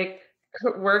be like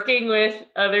working with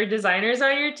other designers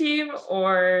on your team,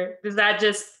 or does that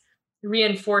just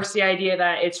reinforce the idea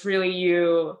that it's really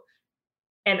you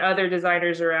and other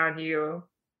designers around you,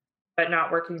 but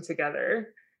not working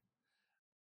together?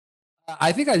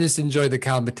 I think I just enjoy the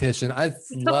competition. I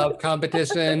love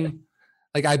competition.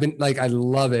 Like I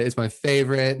love it. It's my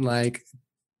favorite. Like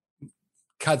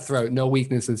cutthroat, no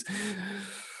weaknesses.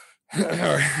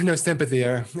 Or no sympathy,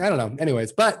 or I don't know.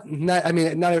 Anyways, but not, I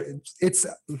mean, not it's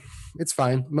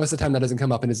fine. Most of the time, that doesn't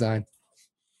come up in design.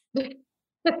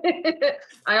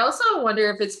 I also wonder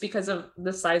if it's because of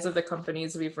the size of the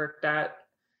companies we've worked at.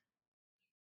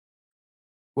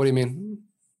 What do you mean?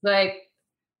 Like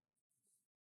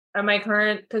at my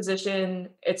current position,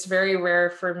 it's very rare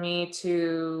for me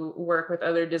to work with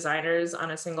other designers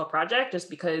on a single project just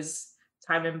because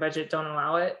time and budget don't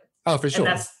allow it. Oh, for And sure.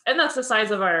 that's the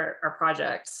size of our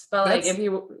projects. But like That's if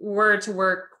you were to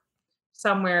work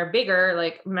somewhere bigger,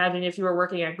 like imagine if you were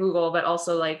working at Google, but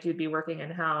also like you'd be working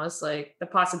in house, like the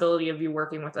possibility of you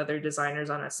working with other designers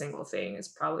on a single thing is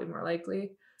probably more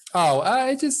likely.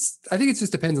 I think it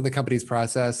just depends on the company's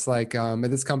process. Like at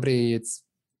this company, it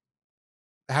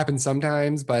happens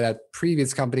sometimes, but at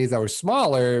previous companies that were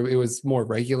smaller, it was more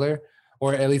regular,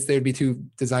 or at least there'd be two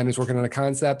designers working on a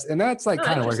concept, and that's like Oh,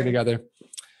 kind of working interesting. together.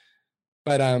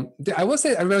 But I will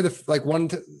say, I remember like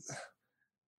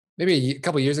maybe a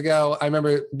couple years ago, I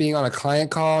remember being on a client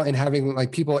call and having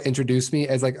like people introduce me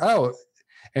as like, oh,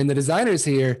 and the designer's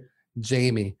here,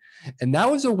 Jamie. And that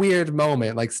was a weird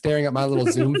moment, like staring at my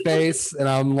little Zoom face. And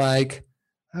I'm like,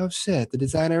 oh shit, the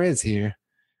designer is here.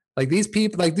 Like these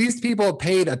people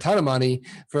paid a ton of money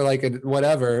for like a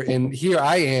whatever. And here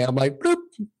I am, like, bloop.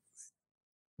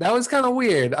 That was kind of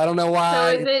weird. I don't know So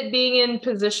why. is it being in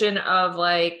position of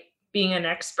like being an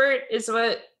expert is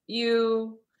what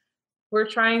you were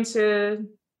trying to come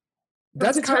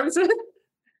That's to kind of, terms with?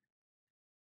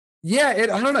 yeah, I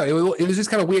don't know. It was just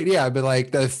kind of weird. Yeah. But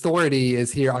like the authority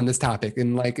is here on this topic.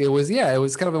 And like, it was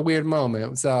kind of a weird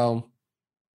moment. So,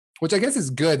 which I guess is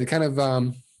good. It kind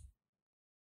of,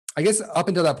 I guess up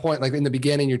until that point, like in the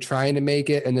beginning, you're trying to make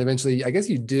it, and then eventually, I guess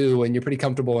you do, and you're pretty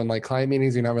comfortable in like client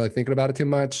meetings. You're not really thinking about it too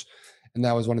much, and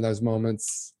that was one of those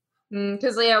moments.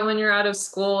 Because yeah, when you're out of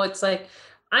school, it's like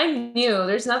I'm new.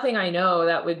 There's nothing I know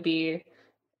that would be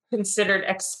considered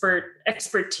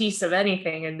expertise of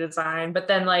anything in design. But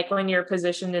then like when you're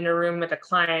positioned in a room with a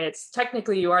client, it's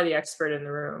technically you are the expert in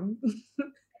the room.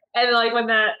 And like when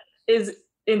that is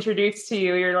introduced to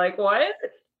you, you're like, what?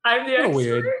 I'm the A little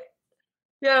weird. expert?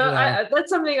 Yeah, Yeah. that's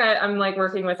something I'm like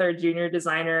working with our junior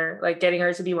designer, like getting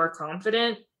her to be more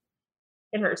confident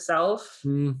in herself.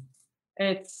 Mm.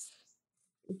 And it's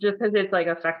just because it's like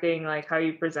affecting like how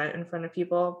you present in front of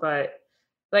people. But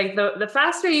like the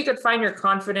faster you could find your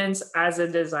confidence as a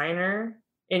designer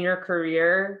in your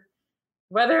career,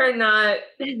 whether or not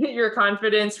your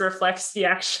confidence reflects the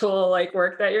actual like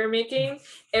work that you're making,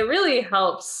 it really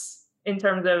helps in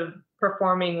terms of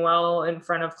performing well in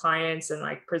front of clients and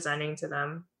like presenting to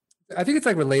them. I think it's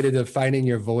like related to finding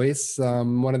your voice.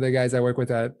 One of the guys I work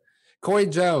with at Corey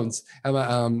Jones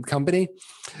company,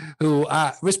 who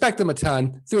respect him a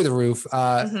ton through the roof.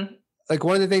 Hmm. Like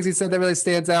one of the things he said that really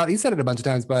stands out. He said it a bunch of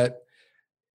times, but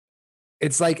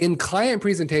it's like in client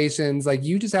presentations, like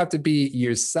you just have to be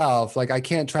yourself. Like I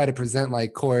can't try to present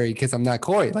like Corey because I'm not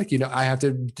Corey. Like, I have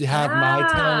to have my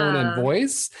tone and Yeah.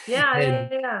 voice. Yeah, yeah,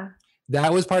 And yeah.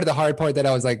 that was part of the hard part that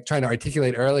I was like trying to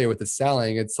articulate earlier with the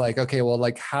selling. It's like, okay, well,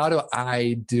 like, how do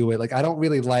I do it? Like, I don't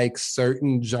really like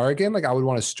certain jargon. Like, I would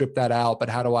want to strip that out, but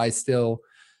how do I still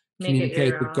Make it communicate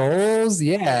your the own. goals?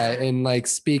 Yeah. Yeah. And like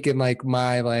speak in like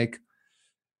my like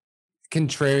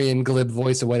contrarian glib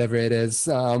voice or whatever it is.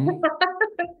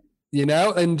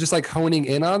 And just like honing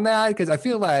in on that. Cause I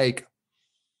feel like,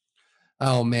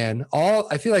 oh man,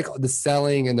 I feel like the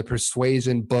selling and the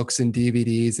persuasion books and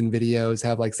DVDs and videos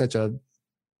have like such a,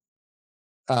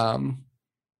 um,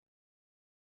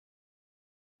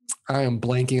 I am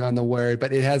blanking on the word,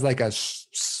 but it has like a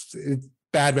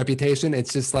bad reputation.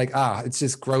 It's just like, it's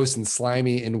just gross and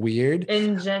slimy and weird.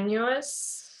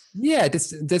 Ingenuous. Yeah,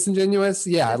 disingenuous.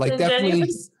 Yeah, like definitely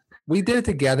Disingenuous. we did it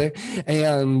together,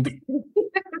 and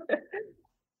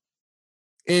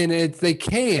it's they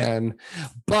can,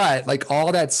 but like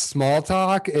all that small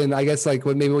talk, and I guess like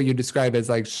what you describe as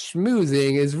like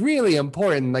schmoozing is really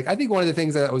important. Like I think one of the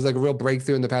things that was like a real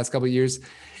breakthrough in the past couple of years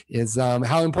is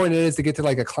how important it is to get to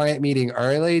like a client meeting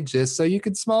early, just so you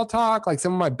could small talk. Like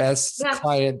some of my best Yeah.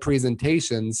 client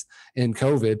presentations in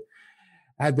COVID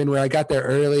had been where I got there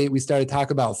early. We started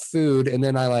talking about food, and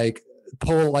then I like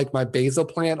pull like my basil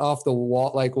plant off the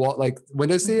wall, like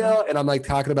windowsill, and I'm like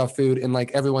talking about food, and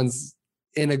like everyone's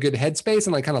in a good headspace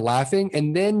and like kind of laughing,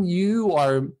 and then you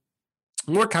are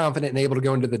more confident and able to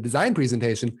go into the design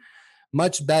presentation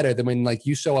much better than when like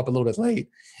you show up a little bit late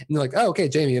and they're like, oh, okay,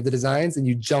 Jamie, you have the designs, and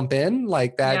you jump in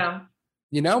like that. Yeah.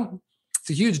 You know, it's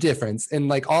a huge difference, and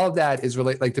like all of that is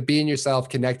related. Like to being yourself,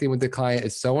 connecting with the client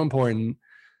is so important,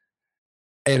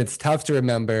 and it's tough to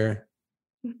remember.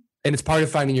 And it's part of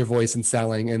finding your voice and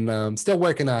selling, and still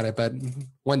working on it, but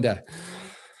one day.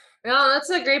 No,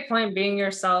 that's a great point. Being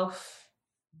yourself.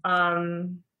 Yeah,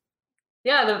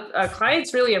 the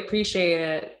clients really appreciate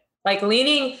it. Like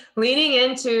leaning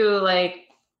into like,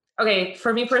 okay,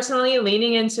 for me personally,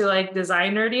 leaning into like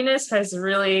design nerdiness has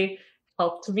really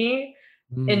helped me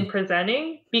in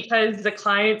presenting, because the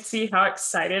clients see how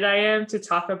excited I am to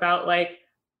talk about like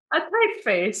a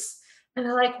typeface. And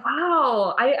they're like,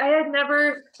 wow, I had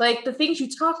never, like the things you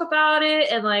talk about it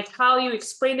and like how you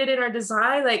explained it in our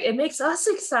design, like it makes us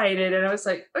excited. And I was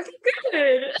like, okay,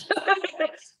 good.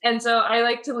 And so I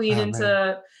like to lean Oh, man.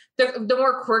 into the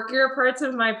more quirkier parts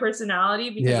of my personality,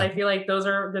 because Yeah. I feel like those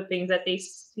are the things that they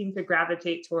seem to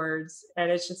gravitate towards.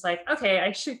 And it's just like, okay,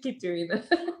 I should keep doing this.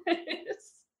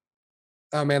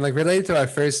 Oh man, like related to our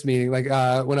first meeting, like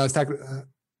when I was talking,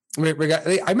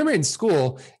 I remember in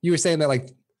school you were saying that like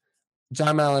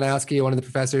John Malinowski, one of the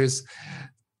professors,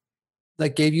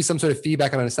 like gave you some sort of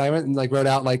feedback on an assignment and like wrote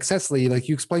out like, Cecily, like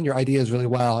you explained your ideas really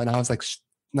well, and I was like,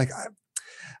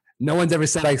 no one's ever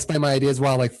said I explained my ideas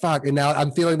well. Like fuck, and now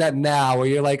I'm feeling that now, where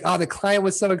you're like, oh, the client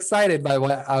was so excited by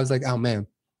what I was like. Oh man,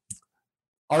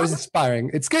 always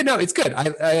inspiring. It's good. No, it's good.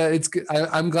 It's good.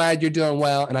 I'm glad you're doing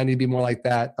well, and I need to be more like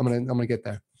that. I'm gonna get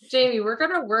there. Jamie, we're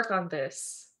gonna work on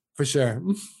this For sure.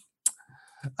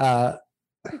 Oh,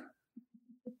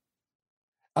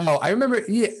 I remember.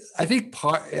 Yeah, I think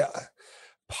part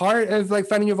of like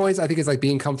finding your voice, I think, is like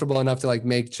being comfortable enough to like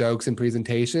make jokes in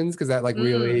presentations, because that like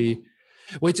really,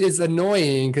 which is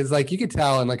annoying, because like you could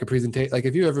tell in like a presentation, like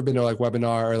if you've ever been to like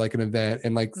webinar or like an event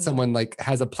and like someone like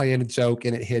has a planned joke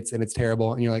and it hits and it's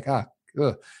terrible, and you're like, ugh.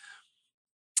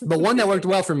 But one that worked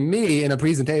well for me in a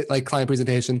presentation, like client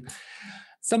presentation,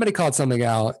 somebody called something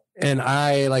out, and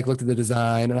I like looked at the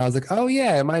design and I was like, oh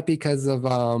yeah, it might be because of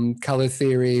color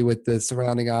theory with the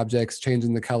surrounding objects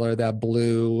changing the color of that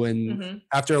blue. And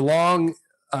after a long,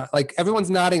 like everyone's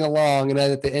nodding along, and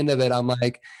then at the end of it, I'm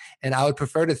like, and I would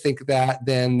prefer to think that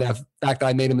than the fact that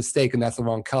I made a mistake and that's the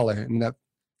wrong color. And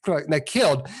that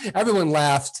killed. Everyone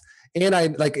laughed. And I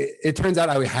like it turns out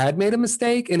I had made a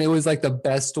mistake, and it was like the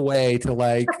best way to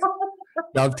like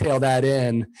dovetail that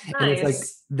in. Nice. And it's like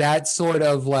that sort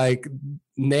of like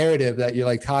narrative that you're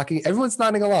like talking, everyone's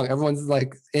nodding along, everyone's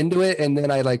like into it, and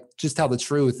then I like just tell the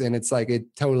truth, and it's like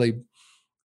it totally,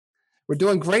 we're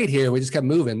doing great here, we just kept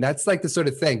moving. That's like the sort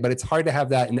of thing, but it's hard to have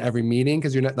that in every meeting,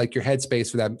 because you're not like your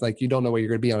headspace for that, like you don't know what you're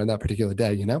going to be on in that particular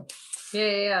day, you know?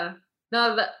 Yeah.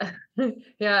 No, that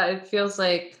yeah, it feels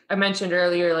like I mentioned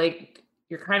earlier, like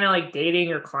you're kind of like dating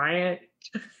your client.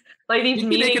 Like these You keep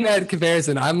meetings. making that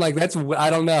comparison. I'm like, that's, I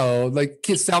don't know. Like,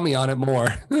 sell me on it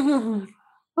more.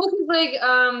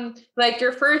 Like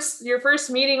your first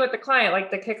meeting with the client, like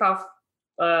the kickoff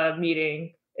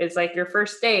meeting is like your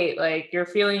first date. Like you're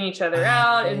feeling each other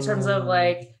out in terms of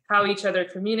like how each other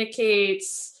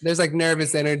communicates. There's like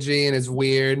nervous energy and it's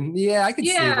weird. Yeah, I can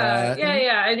see that.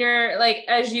 Yeah. And you're like,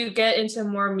 as you get into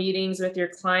more meetings with your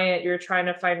client, you're trying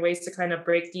to find ways to kind of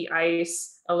break the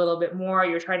ice a little bit more.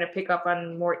 You're trying to pick up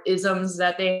on more isms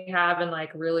that they have and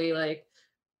like really like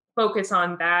focus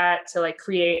on that to like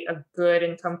create a good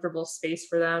and comfortable space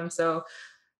for them. So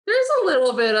there's a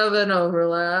little bit of an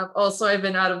overlap. Also, I've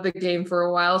been out of the game for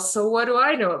a while, so what do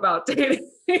I know about dating?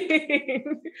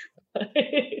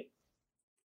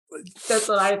 That's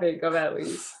what I think of, at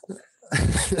least.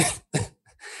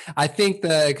 I think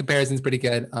the comparison's pretty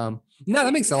good. No,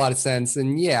 that makes a lot of sense.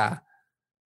 And yeah,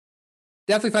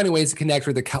 definitely finding ways to connect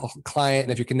with the client.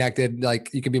 And if you're connected,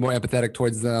 like you can be more empathetic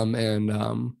towards them.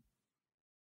 And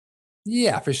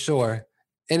yeah, for sure.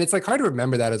 And it's like hard to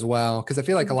remember that as well, because I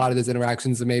feel like a lot of those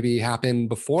interactions maybe happen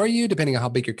before you, depending on how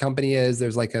big your company is.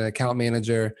 There's like an account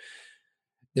manager.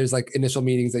 There's like initial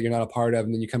meetings that you're not a part of,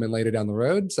 and then you come in later down the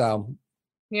road. So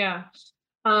yeah.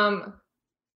 I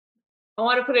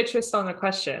want to put a twist on the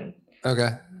question. Okay.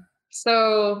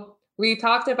 So we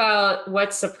talked about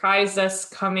what surprised us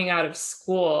coming out of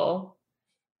school.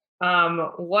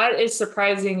 What is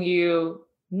surprising you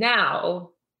now?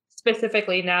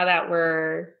 Specifically, now that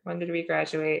when did we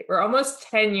graduate? We're almost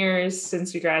 10 years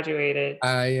since we graduated.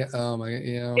 Yeah.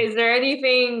 Is there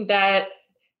anything that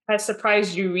has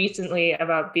surprised you recently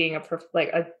about being a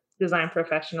design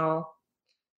professional?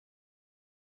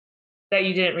 that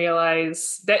you didn't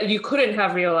realize, that you couldn't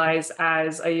have realized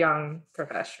as a young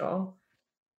professional?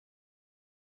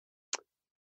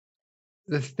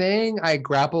 The thing I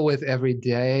grapple with every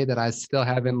day that I still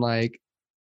haven't like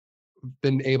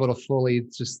been able to fully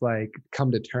just like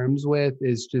come to terms with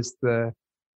is just the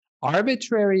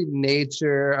arbitrary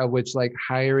nature of which like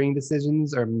hiring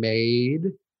decisions are made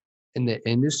in the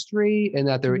industry, and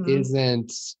that there Mhm.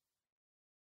 isn't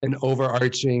an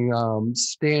overarching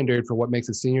standard for what makes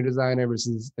a senior designer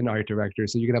versus an art director.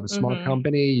 So you can have a small Mhm.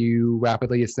 company, you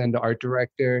rapidly ascend to art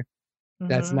director.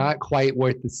 That's Mhm. not quite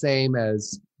worth the same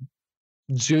as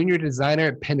junior designer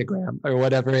at Pentagram or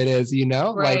whatever it is,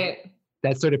 like Right.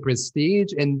 that sort of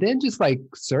prestige. And then just like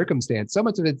circumstance, so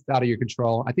much of it's out of your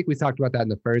control. I think we talked about that in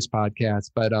the first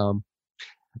podcast, but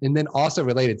and then also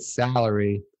related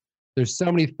salary. There's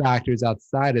so many factors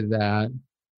outside of that.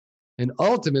 And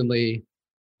ultimately,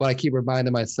 what I keep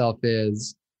reminding myself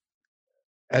is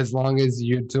as long as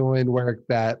you're doing work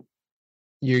that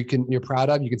you're proud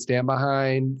of, you can stand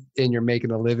behind, and you're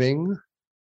making a living,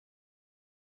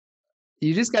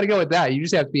 you just got to go with that. You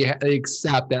just have to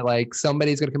accept that like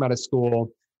somebody's going to come out of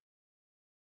school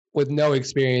with no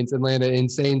experience and land an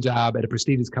insane job at a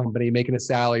prestigious company, making a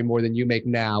salary more than you make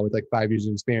now with like 5 years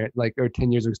of experience, like or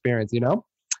 10 years of experience,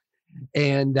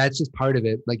 and that's just part of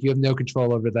it. Like you have no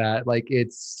control over that. Like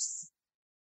it's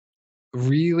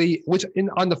really, which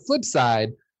on the flip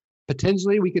side,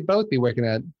 potentially we could both be working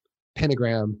at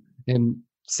Pentagram in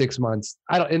 6 months.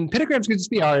 I don't, and Pentagrams could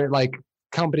just be our like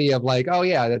company of like, oh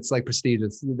yeah, that's like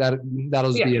prestigious. That'll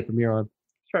just Yeah, be it from here on.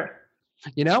 sure.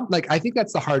 Like I think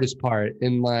that's the hardest part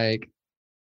in like,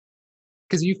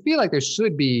 because you feel like there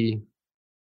should be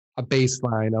a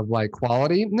baseline of like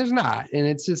quality, and there's not, and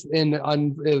it's just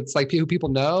it's like people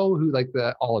know who like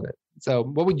the all of it. So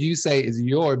what would you say is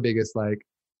your biggest like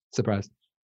surprise,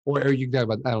 or you can talk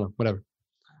about, I don't know, whatever.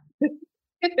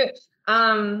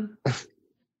 um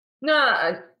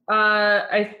no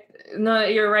I no,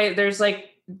 you're right. There's no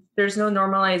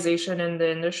normalization in the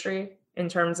industry in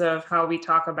terms of how we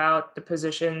talk about the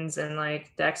positions and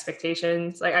like the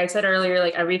expectations. Like I said earlier,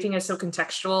 like everything is so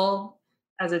contextual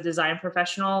as a design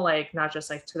professional, like not just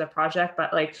like to the project,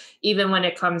 but like even when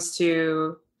it comes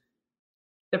to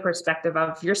the perspective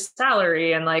of your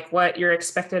salary and like what you're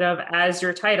expected of as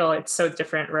your title, it's so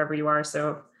different wherever you are.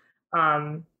 So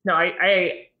no,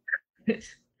 I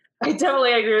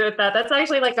definitely agree with that. That's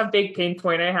actually like a big pain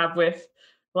point I have with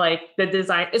like the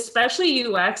design, especially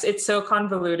UX. It's so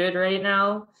convoluted right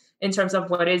now in terms of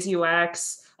what is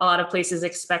UX. A lot of places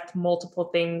expect multiple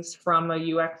things from a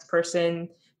UX person,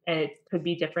 and it could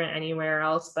be different anywhere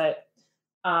else. But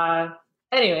uh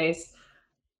anyways,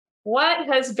 what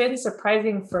has been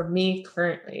surprising for me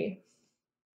currently?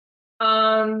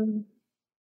 Um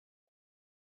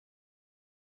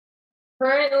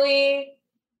Currently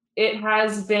it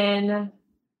has been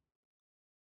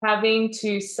having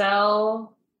to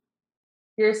sell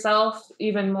yourself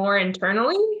even more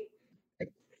internally,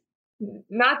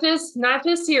 not just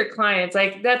to your clients.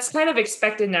 Like that's kind of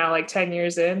expected now, like 10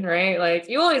 years in, right? Like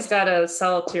you always got to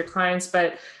sell it to your clients,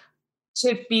 but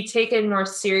to be taken more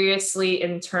seriously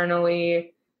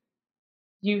internally,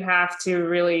 you have to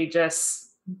really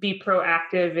just be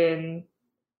proactive in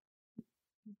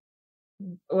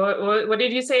what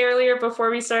did you say earlier before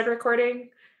we started recording?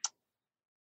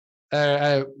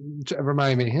 uh,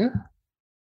 Remind me, huh?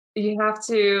 You have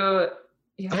to,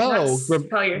 yeah, not Oh,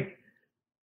 tell your,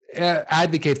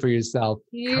 advocate for yourself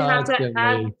you have to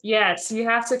constantly. yes, you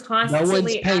have to No one's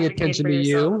constantly paying advocate attention for to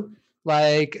yourself. you.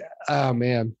 Like, oh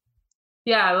man.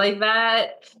 Yeah, like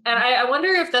that. And I wonder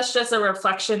if that's just a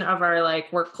reflection of our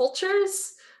like work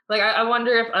cultures. Like I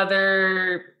wonder if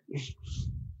other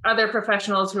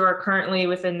professionals who are currently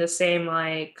within the same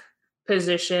like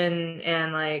position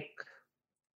and like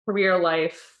career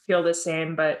life feel the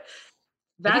same. But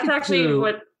I think that's it's actually true.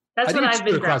 what that's I what think it's I've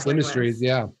true been across grappling industries. with.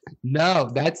 Yeah.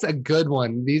 No, that's a good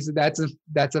one.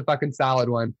 That's a fucking solid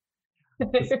one.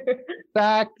 The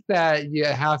fact that you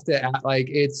have to act like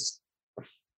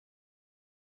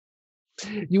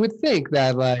you would think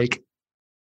that like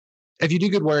if you do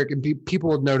good work and people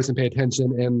would notice and pay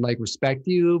attention and like respect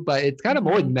you, but it's kind of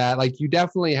more than Mhm. that. Like you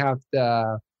definitely have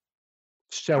to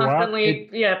show up. Constantly,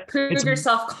 yeah, It's prove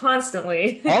yourself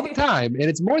constantly. all the time, and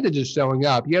it's more than just showing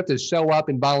up. You have to show up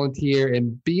and volunteer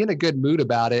and be in a good mood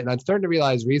about it. And I'm starting to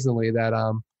realize recently that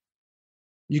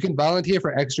you can volunteer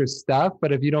for extra stuff,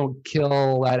 but if you don't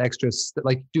kill that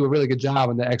like do a really good job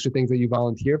on the extra things that you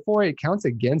volunteer for, it counts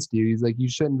against you. He's like, you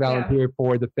shouldn't Yeah. volunteer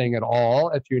for the thing at all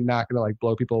if you're not going to like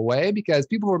blow people away, because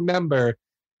people remember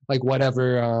like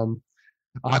whatever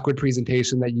awkward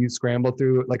presentation that you scrambled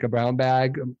through like a brown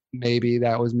bag. Maybe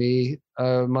that was me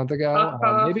a month ago.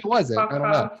 Maybe it wasn't. I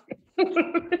don't know.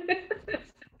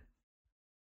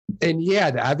 And yeah,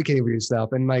 the advocating for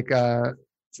yourself. And like,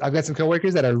 I've got some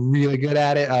coworkers that are really good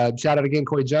at it. Shout out again,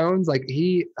 Corey Jones. Like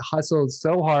he hustles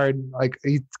so hard. Like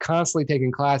he's constantly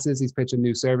taking classes. He's pitching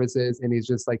new services and he's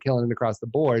just like killing it across the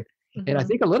board. Mm-hmm. And I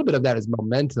think a little bit of that is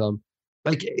momentum.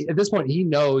 Like at this point, he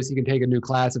knows he can take a new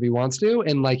class if he wants to,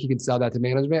 and like he can sell that to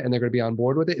management and they're going to be on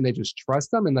board with it and they just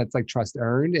trust them. And that's like trust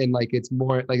earned. And like, it's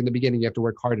more like in the beginning, you have to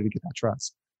work harder to get that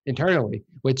trust internally,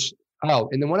 which, and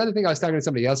then one other thing I was talking to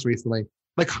somebody else recently,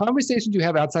 like conversations you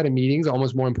have outside of meetings are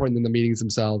almost more important than the meetings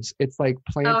themselves. It's like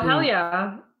planting. Oh, hell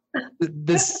yeah.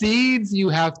 the seeds you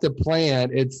have to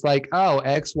plant. It's like, oh,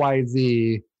 X, Y,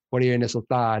 Z. What are your initial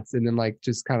thoughts? And then like,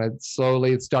 just kind of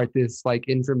slowly start this like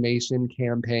information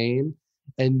campaign.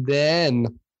 And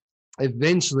then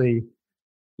eventually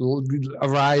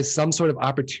arise some sort of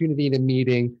opportunity in a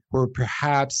meeting where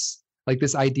perhaps like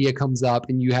this idea comes up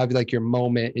and you have like your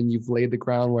moment and you've laid the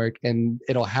groundwork and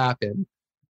it'll happen.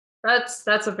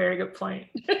 That's a very good point.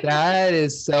 That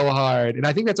is so hard. And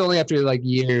I think that's only after like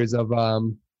years of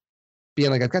being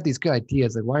like, I've got these good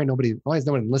ideas. Like, why is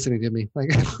no one listening to me?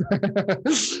 Like,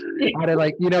 how to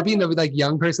like, being the like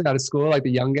young person out of school, like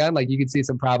the young gun, like you could see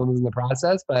some problems in the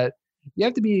process, but you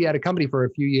have to be at a company for a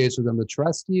few years for them to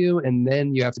trust you. And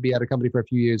then you have to be at a company for a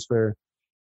few years for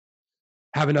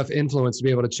have enough influence to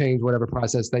be able to change whatever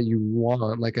process that you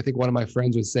want. Like, I think one of my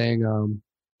friends was saying,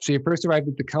 she first arrived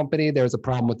at the company. There was a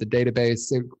problem with the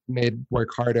database. It made work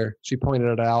harder. She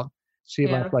pointed it out. She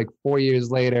left like 4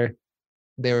 years later.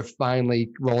 They were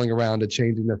finally rolling around to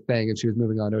changing the thing and she was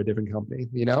moving on to a different company.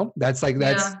 That's like,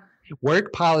 that's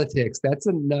work politics. That's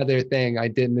another thing I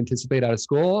didn't anticipate out of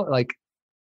school. Like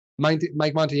Mike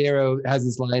Monteiro has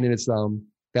this line in his,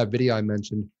 that video I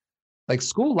mentioned. Like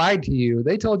school lied to you.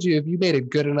 They told you if you made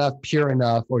it good enough, pure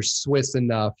enough, or Swiss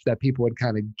enough that people would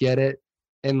kind of get it.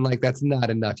 And like, that's not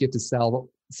enough. You have to sell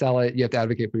it. You have to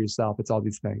advocate for yourself. It's all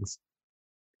these things.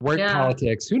 Work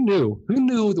politics. Who knew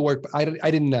the work? I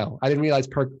didn't know. I didn't realize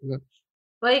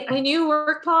like I knew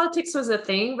work politics was a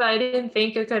thing, but I didn't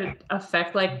think it could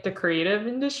affect like the creative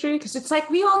industry. Cause it's like,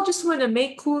 we all just want to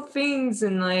make cool things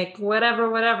and like,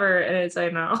 whatever. And it's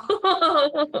like, no,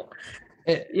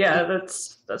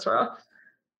 that's rough.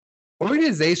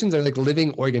 Organizations are like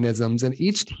living organisms and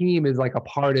each team is like a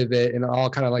part of it and it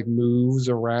all kind of like moves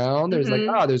around. There's like,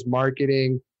 there's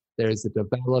marketing, there's the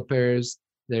developers,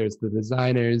 there's the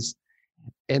designers,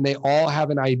 and they all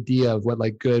have an idea of what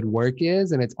like good work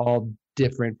is. And it's all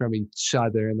different from each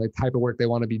other and the type of work they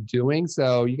want to be doing.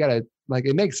 So you got to like,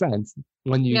 it makes sense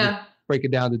when you break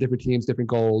it down to different teams, different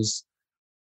goals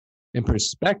and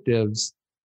perspectives.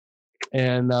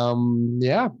 And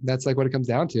that's like what it comes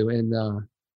down to. And,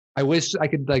 I wish I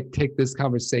could like take this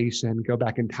conversation, go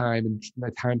back in time and my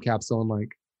time capsule and like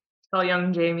tell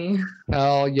young Jamie,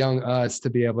 tell young us to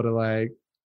be able to like,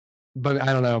 but I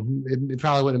don't know, it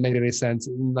probably wouldn't have made any sense.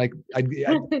 Like I'd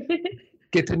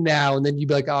get to now and then you'd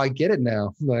be like, oh, I get it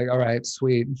now. I'm like, all right,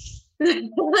 sweet.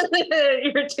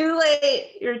 You're too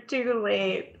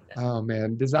late. Oh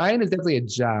man, design is definitely a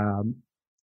job.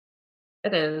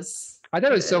 It is. I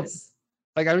thought it was so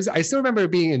like I still remember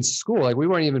being in school, like we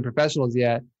weren't even professionals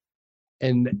yet.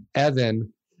 And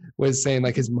Evan was saying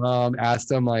like his mom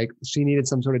asked him like she needed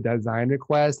some sort of design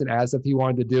request and asked if he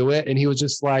wanted to do it. And he was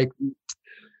just like,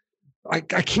 I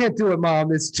can't do it,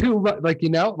 Mom. It's too much. Like,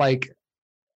 like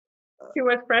too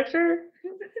much pressure.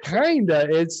 Kinda.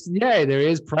 There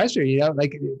is pressure,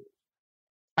 like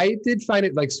I did find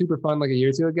it like super fun like a year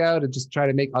or two ago to just try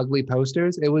to make ugly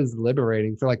posters. It was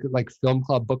liberating for like film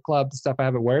club, book club, the stuff I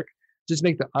have at work. Just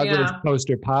make the ugliest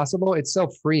poster possible. It's so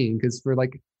freeing because for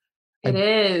like it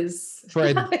is. For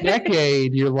a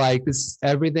decade, you're like,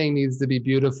 everything needs to be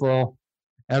beautiful.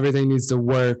 Everything needs to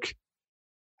work.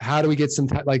 How do we get some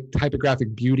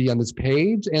typographic beauty on this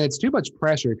page? And it's too much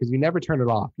pressure because you never turn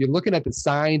it off. You're looking at the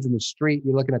signs in the street.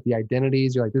 You're looking at the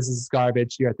identities. You're like, this is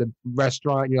garbage. You're at the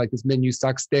restaurant. You're like, this menu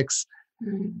sucks sticks.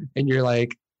 And you're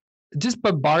like, just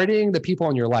bombarding the people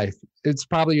in your life. It's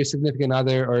probably your significant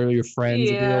other or your friends.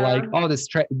 And you're like, oh, this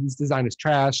design is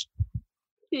trash.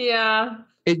 Yeah.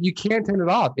 You can't turn it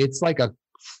off. It's like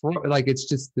it's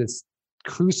just this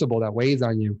crucible that weighs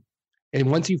on you.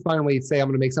 And once you finally say, I'm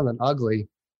going to make something ugly,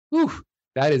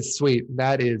 that is sweet.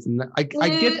 That is, I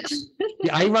get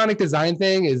the ironic design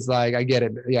thing is like, I get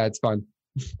it. Yeah, it's fun.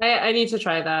 I need to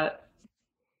try that.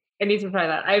 That's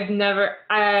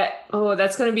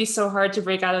going to be so hard to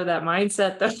break out of that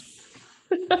mindset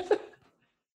though.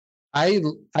 I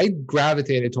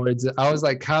gravitated towards it. I was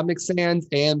like Comic Sans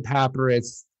and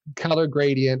Papyrus color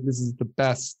gradient. This is the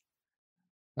best.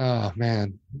 Oh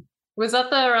man. Was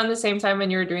that around the same time when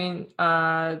you were doing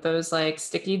those like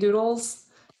sticky doodles?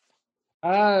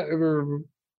 Uh,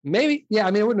 Maybe. Yeah.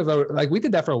 I mean, I wouldn't have like we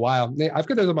did that for a while. I've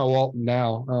got those on my wall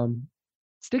now.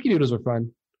 Sticky noodles were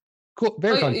fun. Cool. Oh,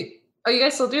 Very fun. you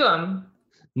guys still do them?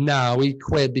 No, we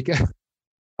quit because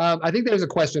I think there's a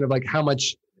question of like how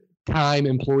much time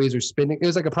employees are spending. It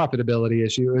was like a profitability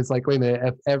issue. It's like, wait a minute,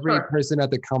 if every Sure. person at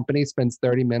the company spends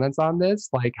 30 minutes on this,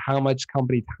 like how much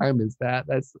company time is that?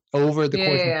 That's over the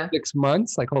course of 6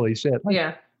 months. Like, holy shit. Like,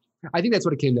 Yeah. I think that's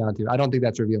what it came down to. I don't think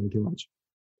that's revealing too much.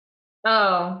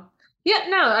 Oh, yeah.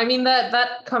 No, I mean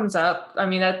that comes up. I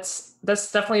mean that's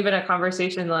definitely been a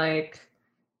conversation like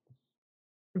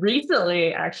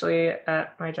recently, actually,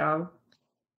 at my job.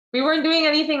 We weren't doing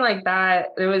anything like that.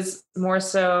 It was more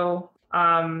so,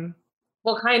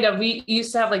 well, kind of. We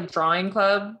used to have like drawing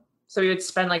club, so we would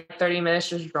spend like 30 minutes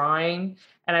just drawing.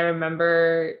 And I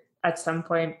remember at some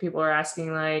point people were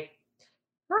asking like,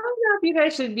 I don't know if you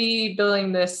guys should be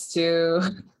building this too.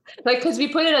 Like, because we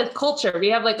put it as culture. We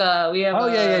have like Oh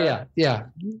yeah.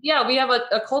 yeah, we have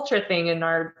a culture thing in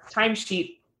our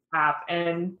timesheet app,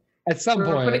 and At some we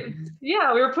were point.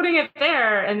 yeah, we were putting it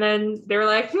there, and then they were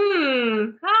like, I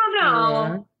don't Yeah.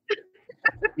 know.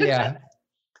 Yeah.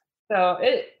 So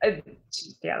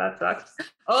yeah, that sucks.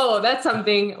 Oh, that's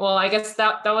something. Well, I guess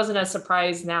that wasn't a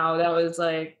surprise now. That was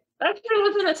like, actually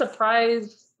wasn't a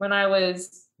surprise when I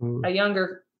was a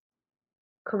younger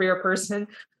career person.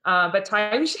 But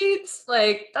timesheets,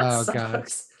 like that Oh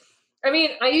sucks. God. I mean,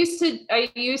 I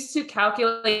used to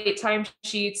calculate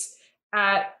timesheets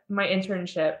at my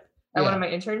internship. At one of my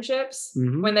internships,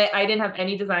 when I didn't have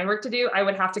any design work to do, I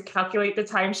would have to calculate the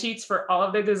timesheets for all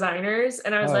of the designers.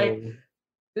 And I was like,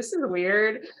 this is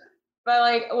weird. But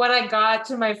like when I got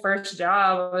to my first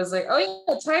job, I was like, oh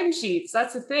yeah, timesheets.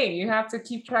 That's the thing. You have to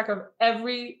keep track of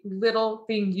every little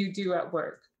thing you do at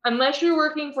work. Unless you're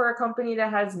working for a company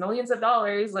that has millions of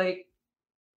dollars, like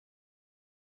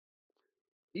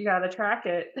you gotta track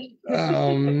it.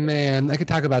 Oh man, I could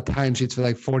talk about timesheets for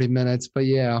like 40 minutes, but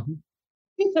yeah.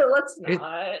 Let's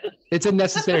not. It's a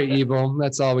necessary evil.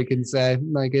 That's all we can say.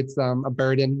 Like it's a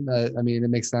burden. I mean, it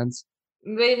makes sense.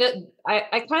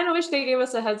 I kind of wish they gave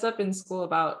us a heads up in school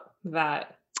about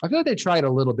that. I feel like they tried a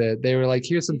little bit. They were like,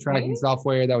 here's some tracking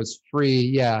software that was free.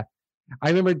 Yeah. I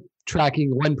remember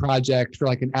tracking one project for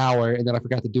like an hour and then I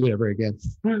forgot to do it ever again.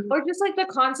 Or just like the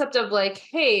concept of like,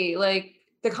 hey, like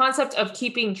the concept of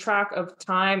keeping track of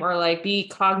time, or like be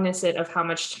cognizant of how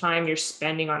much time you're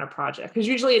spending on a project. Because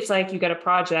usually it's like you get a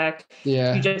project,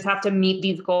 Yeah. you just have to meet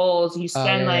these goals. You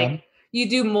spend you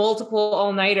do multiple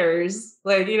all-nighters,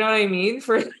 like, you know what I mean?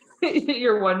 For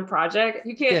your one project.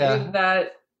 You can't do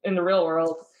that in the real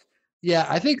world. Yeah,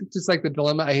 I think just like the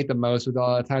dilemma I hate the most with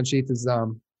all timesheets is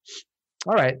all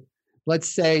right, let's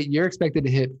say you're expected to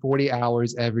hit 40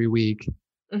 hours every week.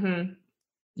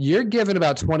 You're given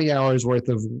about 20 hours worth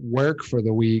of work for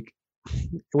the week,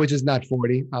 which is not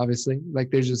 40, obviously. Like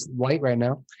there's just light right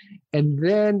now. And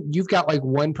then you've got like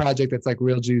one project that's like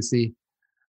real juicy.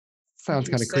 Sounds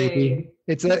kind of creepy.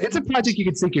 It's a project you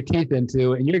can sink your teeth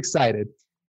into and you're excited.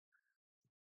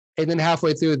 And then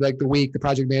halfway through like the week, the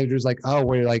project manager's like, oh,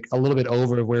 we're like a little bit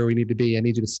over where we need to be. I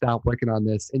need you to stop working on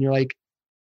this. And you're like,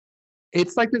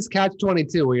 it's like this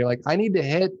catch-22 where you're like, I need to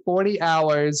hit 40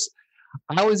 hours.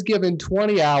 I was given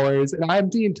 20 hours and I'm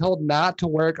being told not to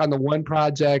work on the one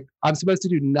project. I'm supposed to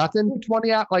do nothing for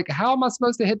 20 hours. Like, how am I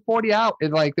supposed to hit 40 out?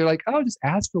 And like, they're like, oh, just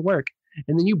ask for work.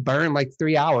 And then you burn like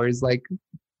 3 hours, like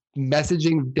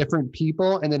messaging different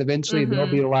people. And then eventually they'll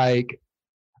be like,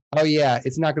 oh yeah,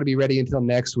 it's not going to be ready until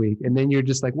next week. And then you're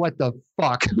just like, what the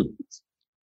fuck?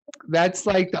 That's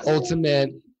like the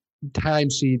ultimate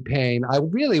timesheet pain. I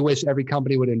really wish every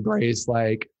company would embrace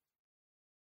like,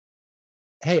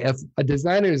 hey, if a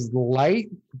designer is light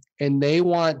and they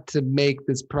want to make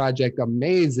this project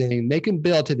amazing, they can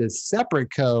build to this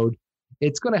separate code.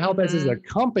 It's going to help us as a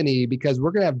company because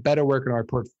we're going to have better work in our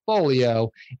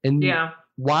portfolio. And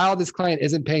while this client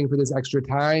isn't paying for this extra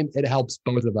time, it helps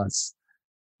both of us.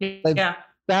 The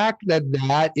fact that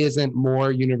that isn't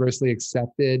more universally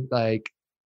accepted, like,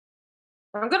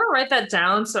 I'm gonna write that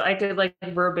down so I could like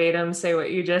verbatim say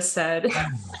what you just said.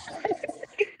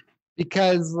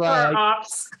 Because like,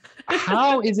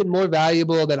 how is it more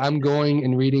valuable that I'm going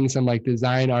and reading some like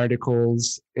design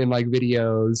articles and like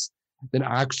videos than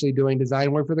actually doing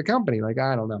design work for the company? Like,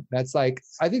 I don't know. That's like,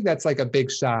 I think that's like a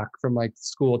big shock from like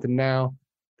school to now.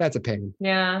 That's a pain.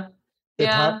 Yeah.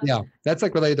 That's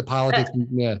like related to politics.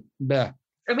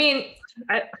 I mean,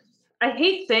 I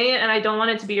hate saying it and I don't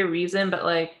want it to be a reason, but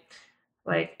like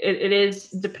it is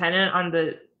dependent on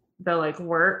the the like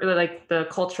work, like the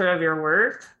culture of your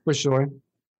work, For sure.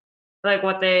 like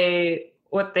what they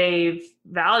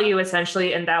value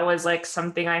essentially. And that was like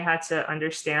something I had to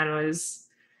understand was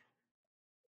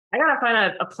I gotta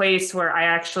find a place where I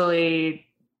actually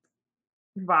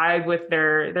vibe with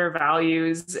their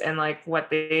values and like what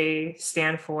they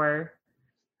stand for.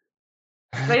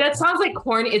 Like that sounds like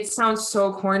corny. It sounds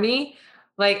so corny,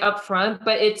 like up front,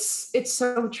 but it's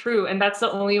so true. And that's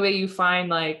the only way you find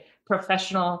like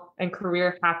professional and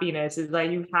career happiness is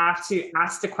like you have to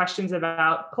ask the questions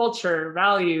about culture,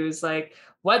 values, like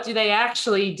what do they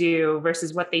actually do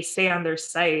versus what they say on their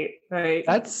site, right?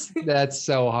 That's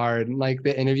so hard. Like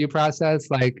the interview process,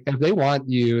 like if they want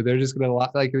you, they're just gonna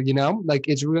like, you know, like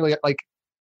it's really like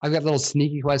I've got little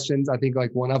sneaky questions. I think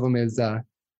like one of them is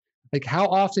like how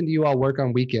often do you all work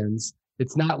on weekends?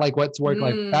 It's not like what's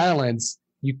work-life Mm, balance.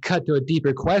 You cut to a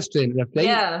deeper question. And if they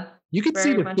yeah, you can see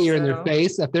very the much fear in their so.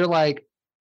 face. If they're like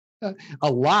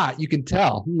a lot, you can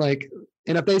tell. Like,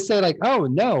 and if they say like, "Oh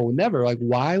no, never," like,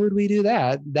 why would we do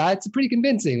that? That's pretty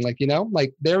convincing. Like, you know,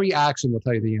 like their reaction will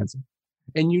tell you the answer.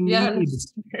 And Yeah,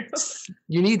 that's true.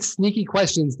 you need sneaky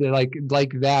questions to like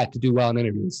that to do well in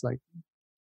interviews. Like,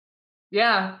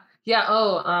 Yeah. Yeah.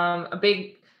 Oh, a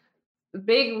big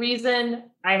reason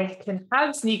I can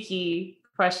have sneaky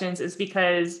questions is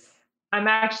because I'm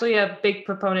actually a big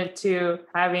proponent to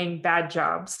having bad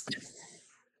jobs.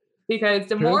 Because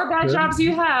the sure, more bad sure. jobs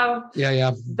you have, Yeah,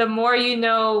 yeah. the more you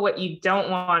know what you don't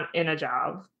want in a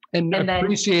job. And And then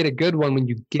appreciate a good one when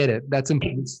you get it. That's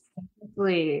important.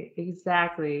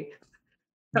 exactly.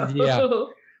 Yeah.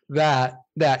 That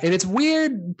and it's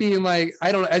weird being like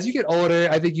I don't know, as you get older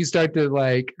I think you start to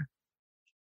like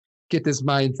get this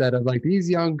mindset of like these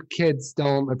young kids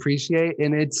don't appreciate,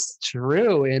 and it's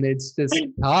true, and it's just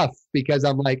tough because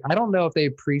I'm like I don't know if they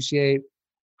appreciate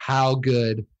how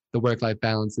good the work-life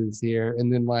balance is here,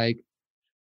 and then like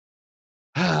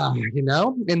you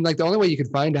know, and like the only way you can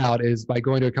find out is by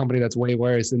going to a company that's way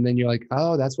worse, and then you're like,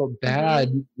 oh, that's what bad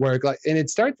Mhm. work like, and it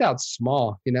starts out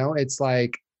small, you know, it's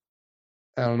like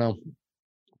I don't know,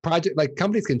 project like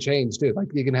companies can change too. Like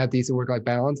you can have decent work life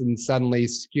balance and suddenly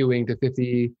skewing to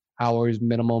 50 hours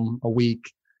minimum a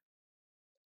week.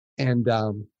 And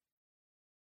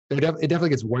it definitely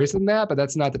gets worse than that, but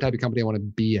that's not the type of company I want to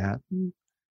be at.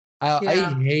 I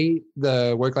Yeah. hate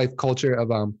the work life culture of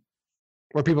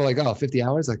where people are like, oh, 50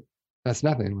 hours, like that's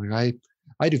nothing. Like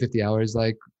I do 50 hours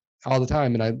like all the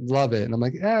time and I love it. And I'm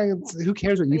like, who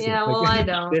cares what you think? Yeah, Like well, I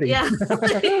don't. shitty.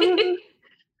 Yeah.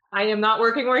 I am not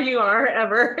working where you are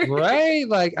ever. Right?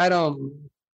 Like I don't,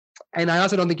 and I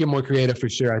also don't think you're more creative for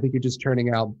sure. I think you're just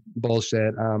turning out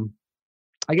bullshit.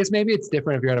 I guess maybe it's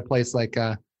different if you're at a place like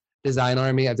Design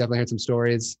Army. I've definitely heard some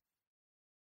stories.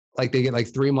 Like they get like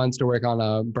 3 months to work on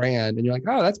a brand, and you're like,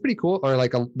 oh, that's pretty cool. Or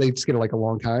like they just get like a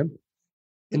long time,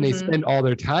 and they Mhm. spend all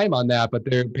their time on that, but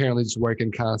they're apparently just working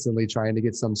constantly trying to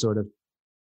get some sort of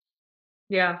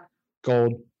Yeah.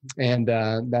 gold, and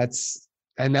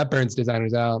that burns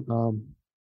designers out.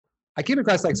 I came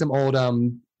across like some old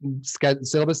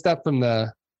syllabus stuff from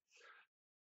the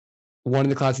one of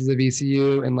the classes of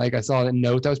ECU, and like I saw a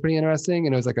note that was pretty interesting,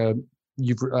 and it was like a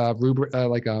rubric,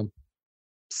 like a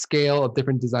scale of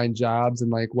different design jobs and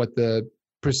like what the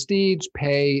prestige,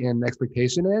 pay, and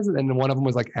expectation is. And then one of them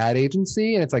was like ad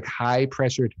agency, and it's like high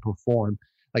pressure to perform.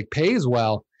 Like pays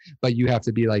well, but you have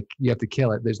to be like you have to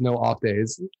kill it. There's no off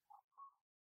days,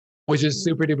 which is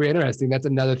super duper interesting. That's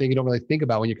another thing you don't really think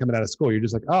about when you're coming out of school. You're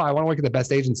just like, oh, I want to work at the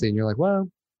best agency, and you're like, well,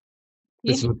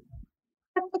 this Yeah. is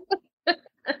what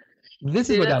this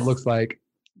is Dude, what that looks like.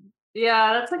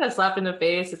 that's like a slap in the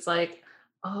face. It's like,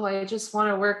 oh, I just want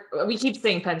to work. We keep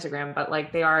saying pentagram, but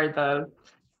like they are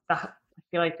I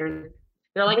feel like they're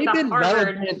like They've the been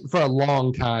Harvard. relevant for a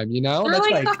long time, you know? They're That's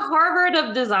like the like, Harvard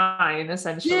of design,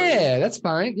 essentially. yeah, that's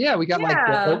fine. Yeah, we got like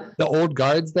Yeah. the old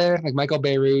guards there, like Michael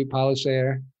Beirut,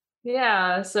 Polisher.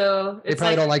 Yeah. So They it's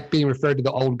probably like don't like being referred to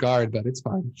the old guard, but it's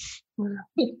fine.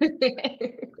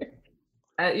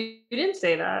 you didn't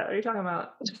say that. What are you talking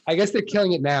about? I guess they're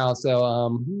killing it now,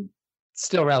 so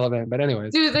still relevant. But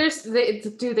anyways,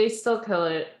 They still kill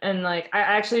it. And like I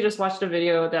actually just watched a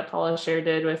video that Paula Scher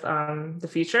did with the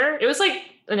Future. It was like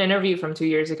an interview from 2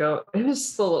 years ago. It was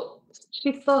still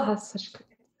she still has such good.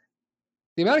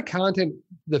 the amount of content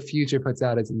the future puts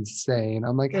out is insane.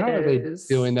 I'm like, It how are they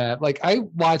doing is. that? Like, I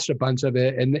watched a bunch of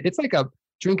it, and it's like a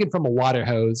drinking from a water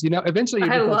hose. You know, eventually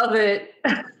you're I just like, love it.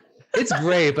 it's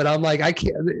great, but I'm like, I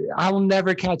can't. I'll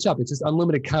never catch up. It's just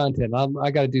unlimited content.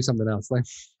 I got to do something else. Like,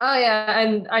 Oh yeah,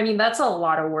 and I mean that's a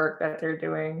lot of work that they're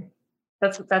doing.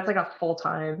 That's like a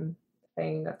full-time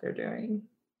thing that they're doing.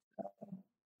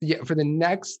 yeah, for the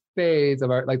next phase of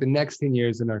our, like the next 10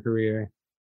 years in our career,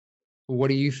 what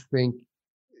do you think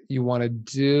you want to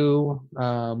do?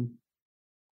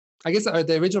 I guess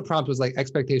the original prompt was like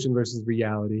expectation versus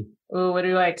reality. Ooh, what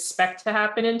do I expect to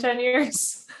happen in 10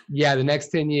 years? Yeah, the next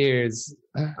 10 years.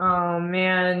 Oh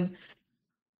man.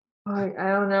 I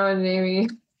don't know, maybe.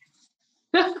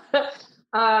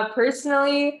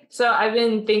 Personally, so I've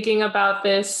been thinking about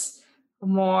this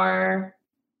more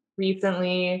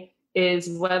recently, is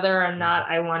whether or not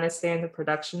I want to stay in the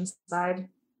production side.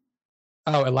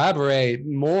 Oh, elaborate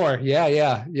more. Yeah,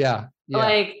 yeah, yeah, yeah.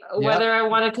 Like Yep. whether I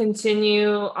want to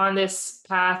continue on this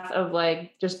path of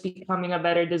like just becoming a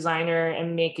better designer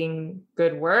and making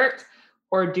good work,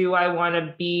 or do I want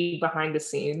to be behind the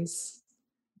scenes?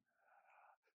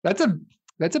 That's a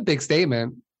that's a big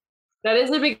statement. That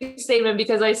is a big statement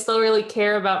because I still really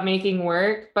care about making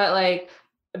work, but like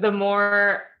the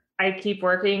more I keep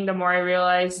working, the more I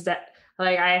realize that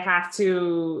like I have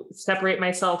to separate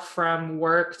myself from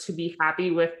work to be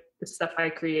happy with the stuff I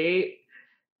create.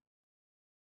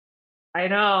 I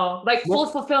know, like full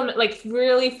Well, fulfillment, like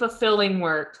really fulfilling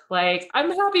work. Like I'm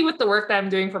happy with the work that I'm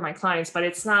doing for my clients, but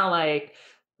it's not like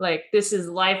this is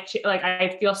like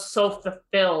I feel so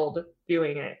fulfilled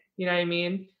doing it. You know what I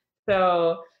mean?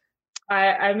 So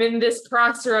I'm in this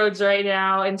crossroads right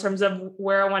now in terms of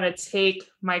where I want to take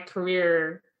my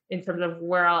career, in terms of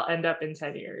where I'll end up in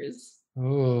 10 years.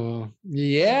 oh,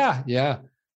 yeah, yeah.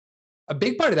 A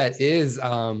big part of that is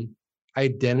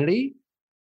identity.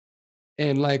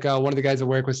 And like one of the guys at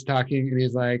work was talking, and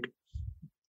he's like,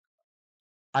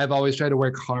 I've always tried to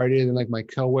work harder than like my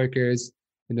coworkers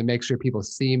and to make sure people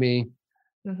see me.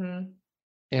 Hmm.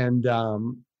 And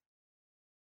and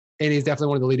he's definitely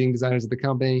one of the leading designers of the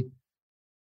company.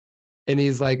 And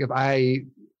he's like, if I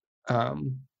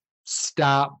um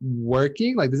stop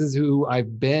working, like this is who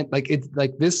I've been, like it's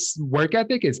like this work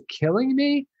ethic is killing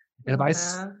me. And if I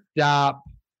Yeah. stop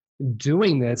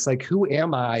doing this, like who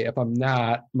am I if I'm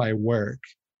not my work?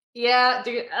 Yeah,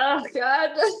 dude. Oh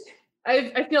God.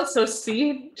 I feel so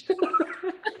seen.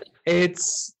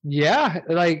 It's yeah,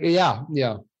 like yeah,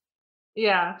 yeah.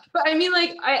 Yeah. But I mean,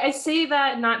 like, I say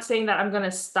that not saying that I'm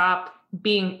gonna stop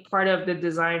being part of the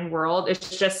design world.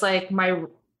 It's just like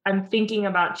I'm thinking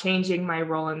about changing my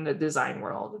role in the design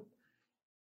world.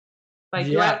 Like,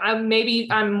 Yeah,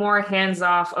 I'm more hands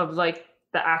off of like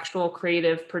the actual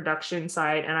creative production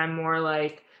side, and I'm more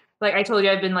like I told you,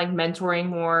 I've been like mentoring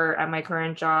more at my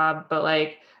current job, but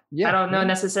like I yeah, don't know yeah.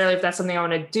 necessarily if that's something I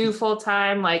want to do full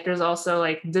time. Like, there's also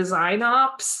like design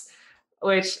ops,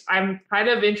 which I'm kind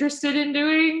of interested in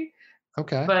doing,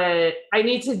 Okay. but I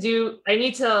need to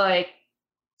like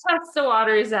test the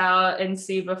waters out and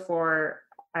see before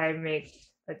I make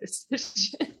a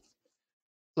decision.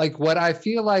 Like what I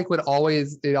feel like would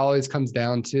always it always comes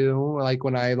down to like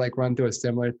when I like run through a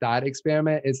similar thought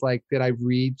experiment is like did I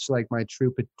reach like my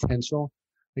true potential?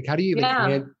 Like how do you even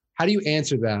Yeah. how do you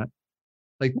answer that?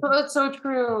 Like No, that's so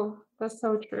true. That's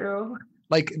so true.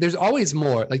 like there's always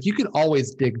more. Like you can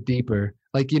always dig deeper.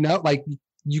 Like you know, like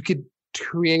you could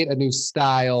create a new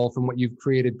style from what you've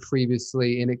created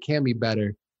previously and it can be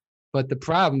better. But the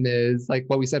problem is like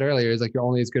what we said earlier is like you're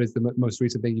only as good as the most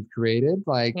recent thing you've created.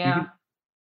 Like you can Yeah.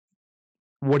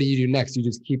 what do you do next? You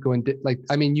just keep going. Like,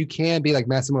 I mean, you can be like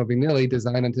Massimo Vignelli,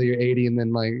 design until you're 80, and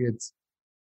then like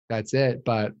that's it.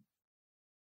 But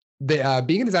the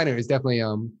being a designer is definitely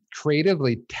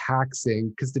creatively taxing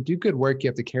because to do good work, you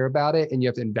have to care about it and you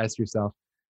have to invest yourself.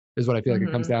 Is what I feel like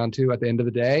it comes Hmm. down to at the end of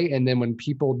the day. And then when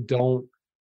people don't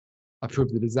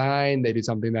approve the design, they do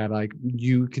something that like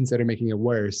you consider making it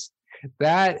worse.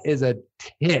 That is a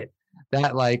tit.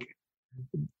 That like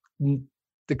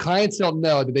the clients don't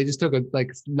know that they just took a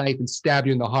like knife and stabbed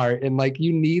you in the heart and like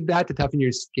you need that to toughen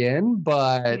your skin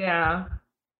but Yeah.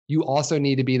 you also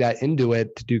need to be that into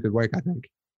it to do good work, I think.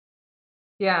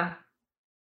 Yeah.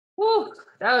 Woo,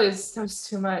 that was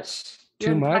too much.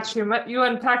 Too much. You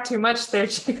unpacked too much there,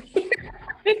 Jamie.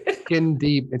 It's getting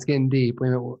deep. Wait a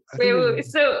minute, I think Wait,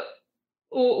 so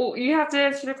you have to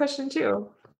answer the question too.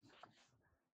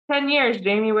 10 years,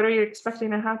 Jamie, what are you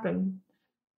expecting to happen?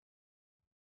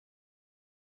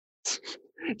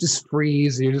 just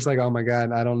freeze. You're just like, oh my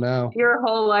god, I don't know. Your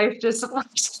whole life just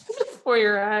flashed before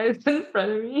your eyes in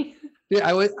front of me. Yeah,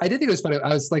 I did think it was funny. I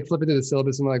was like flipping through the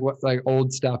syllabus and like what like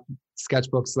old stuff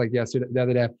sketchbooks like yesterday the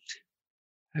other day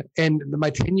and my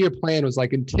 10-year plan was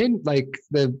like in 10 like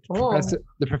Oh,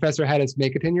 the professor had us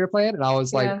make a 10-year plan and I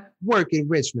was like yeah. work in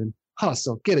Richmond,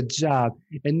 hustle, get a job,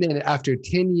 and then after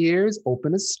 10 years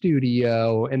open a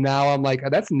studio, and now I'm like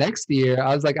that's next year.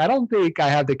 I was like I don't think I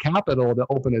have the capital to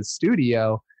open a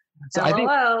studio, so I think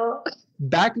LOL.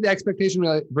 back to the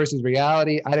expectation versus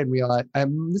reality. I didn't realize,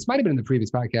 this might have been in the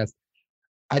previous podcast.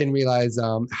 I didn't realize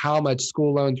how much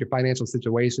school loans, your financial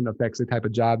situation affects the type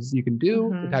of jobs you can do,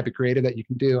 the type of creative that you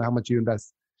can do, how much you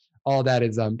invest. All that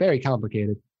is very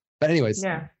complicated. But anyways,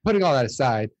 putting all that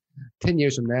aside, 10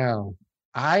 years from now,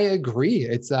 I agree.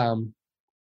 It's part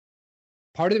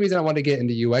of the reason I wanted to get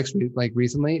into UX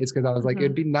recently is because I was like,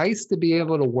 it'd be nice to be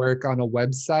able to work on a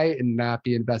website and not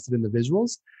be invested in the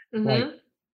visuals. Like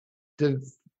to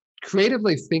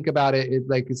creatively think about it,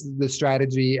 like the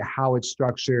strategy, how it's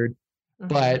structured.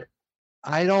 But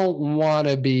I don't want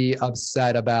to be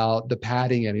upset about the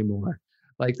padding anymore.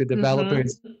 Like the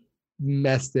developers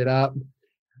messed it up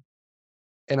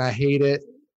and I hate it.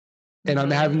 And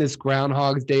I'm having this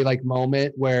Groundhog's Day like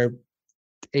moment where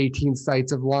 18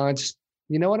 sites have launched.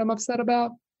 You know what I'm upset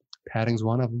about? Padding's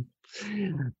one of them.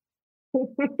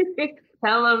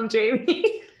 Tell them,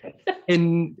 Jamie.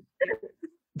 And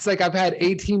it's like I've had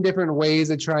 18 different ways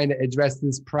of trying to address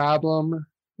this problem.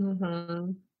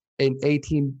 And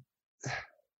 18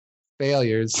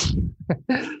 failures.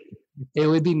 It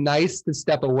would be nice to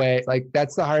step away. Like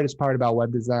that's the hardest part about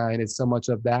web design is so much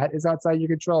of that is outside your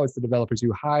control. It's the developers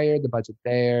you hire, the budget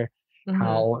there,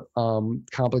 how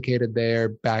complicated their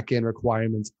back-end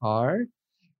requirements are.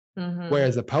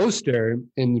 Whereas a poster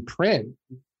in print,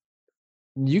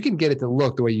 you can get it to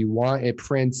look the way you want. It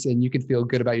prints and you can feel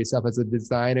good about yourself as a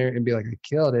designer and be like, I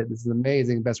killed it. This is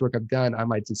amazing. Best work I've done. I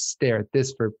might just stare at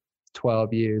this for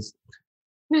 12 years.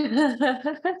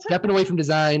 Stepping away from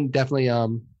design, definitely a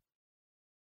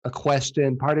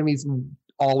question. Part of me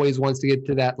always wants to get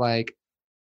to that like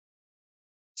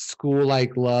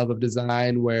school-like love of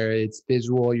design where it's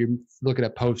visual, you're looking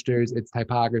at posters, it's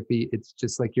typography, it's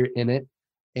just like you're in it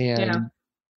and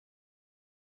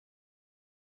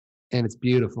it's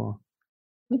beautiful.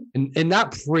 And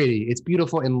not pretty. It's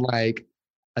beautiful in like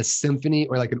a symphony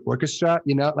or like an orchestra,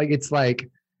 you know, like it's like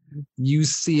you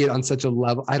see it on such a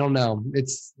level. I don't know.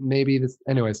 It's maybe this,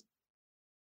 anyways.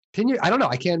 10 years, I don't know.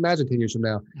 I can't imagine 10 years from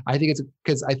now. I think it's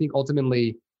because I think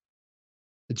ultimately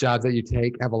the jobs that you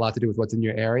take have a lot to do with what's in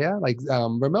your area. Like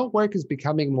remote work is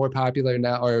becoming more popular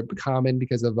now or common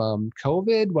because of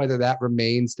COVID. Whether that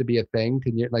remains to be a thing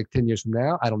 10 years from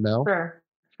now, I don't know. For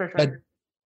sure. But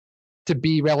to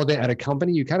be relevant at a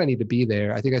company, you kind of need to be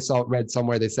there. I think I read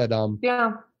somewhere they said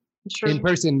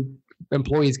in-person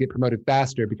employees get promoted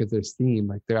faster because they're seen.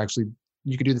 Like they're actually,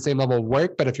 you could do the same level of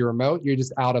work, but if you're remote, you're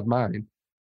just out of mind.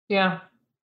 Yeah.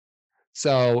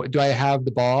 So do I have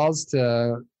the balls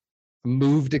to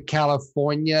move to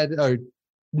California or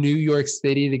New York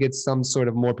City to get some sort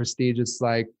of more prestigious,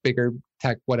 like bigger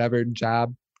tech, whatever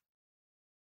job?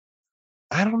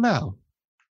 I don't know.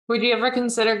 Would you ever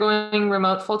consider going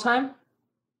remote full time?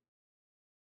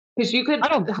 Because you could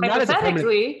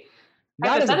hypothetically,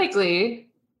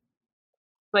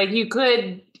 like you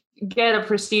could get a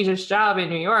prestigious job in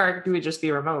New York. You would just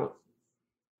be remote.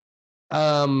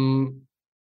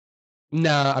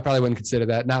 No, I probably wouldn't consider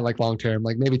that. Not like long term,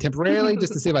 like maybe temporarily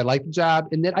just to see if I like the job.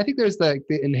 And then I think there's the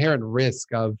inherent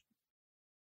risk of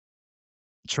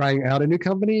trying out a new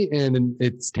company and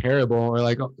it's terrible, or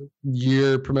like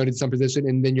you're promoted to some position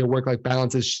and then your work-life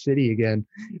balance is shitty again.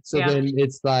 So then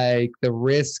it's like the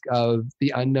risk of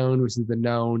the unknown versus the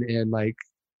known and like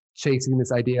chasing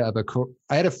this idea of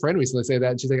I had a friend recently say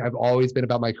that and she's like, I've always been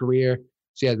about my career.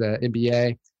 She has an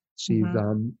MBA. She's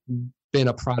been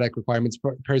a product requirements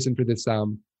person for this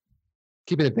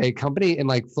keeping it vague company and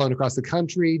like flown across the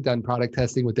country, done product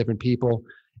testing with different people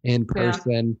in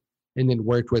person, and then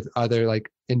worked with other like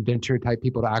inventor type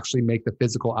people to actually make the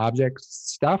physical object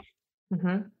stuff.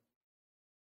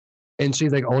 And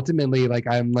she's like, ultimately, like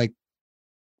I'm like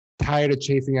tired of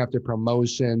chasing after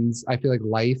promotions. I feel like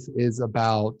life is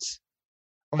about,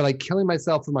 or like killing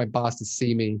myself for my boss to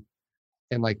see me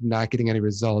and like not getting any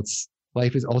results.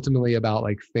 Life is ultimately about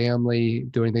like family,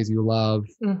 doing things you love,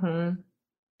 and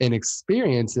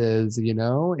experiences, you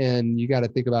know, and you got to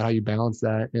think about how you balance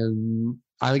that. And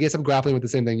I guess I'm grappling with the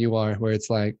same thing you are, where it's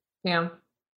like, I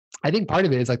think part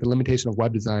of it is like the limitation of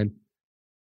web design.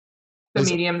 The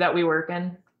medium that we work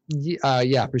in.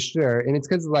 Yeah, for sure. And it's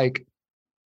because like,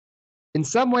 in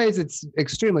some ways it's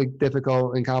extremely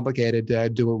difficult and complicated to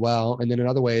do it well. And then in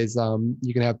other ways,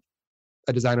 you can have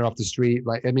a designer off the street.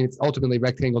 Like, I mean, it's ultimately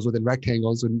rectangles within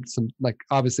rectangles and some like,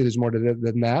 obviously there's more to it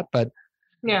than that, but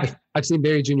I've seen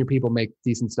very junior people make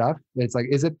decent stuff. It's like,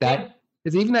 is it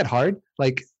even that hard?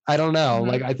 Like, I don't know.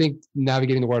 Like, I think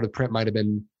navigating the world of print might've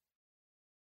been,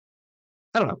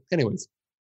 I don't know. Anyways,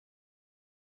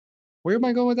 where am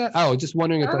I going with that? Oh, just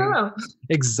wondering if like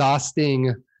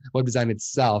exhausting web design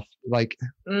itself, like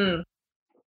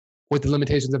with the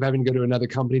limitations of having to go to another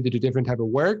company to do different type of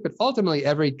work. But ultimately,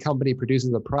 every company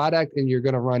produces a product, and you're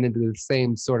going to run into the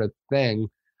same sort of thing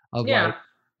of like, Yeah.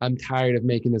 I'm tired of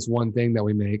making this one thing that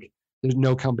we make. There's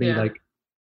no company Yeah. like,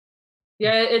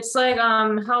 Yeah. It's like,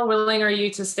 how willing are you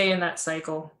to stay in that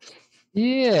cycle?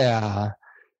 yeah,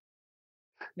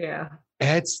 Yeah.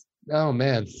 it's, oh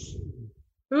man.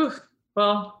 Ooh.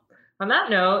 Well, on that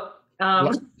note,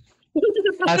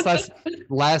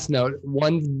 Last note,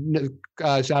 one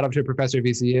shout out to Professor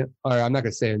VCU, or I'm not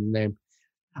going to say his name.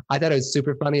 I thought it was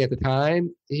super funny at the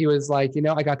time. He was like,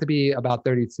 I got to be about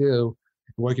 32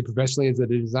 working professionally as a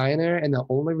designer. And the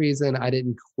only reason I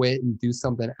didn't quit and do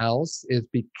something else is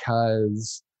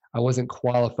because I wasn't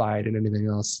qualified in anything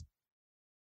else.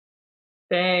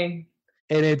 dang.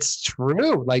 And it's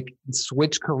true. Like,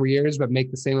 switch careers, but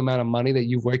make the same amount of money that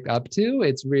you've worked up to.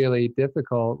 It's really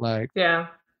difficult. Like, Yeah,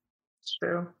 it's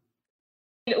true.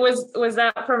 Was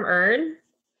that from Earn?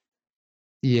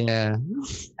 yeah, you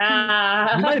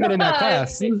might have been in that Ah,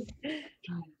 class.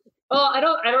 well, I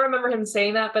don't remember him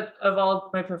saying that, but of all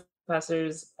my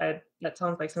professors, that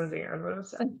sounds like something Aaron would have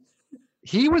said.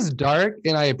 He was dark,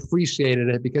 and I appreciated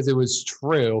it because it was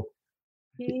true.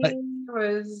 He Like,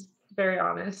 was very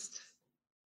honest.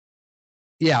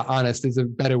 yeah, honest is a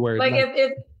better word. Like, Like,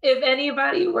 if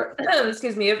anybody were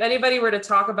excuse me, if anybody were to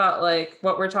talk about like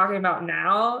what we're talking about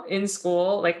now in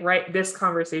school, like right this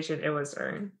conversation, it was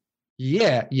Earn.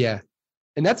 yeah, yeah.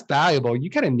 And that's valuable. You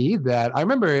kind of need that. I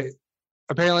remember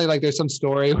apparently like there's some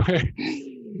story where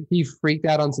he freaked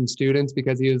out on some students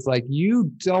because he was like,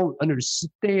 you don't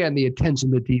understand the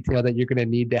attention to detail that you're going to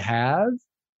need to have.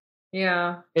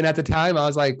 Yeah. And at the time I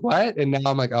was like, what? And now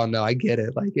I'm like, oh no, I get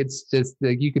it. Like, it's just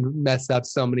like you can mess up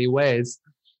so many ways.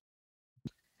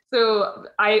 So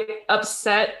I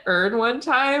upset Earn one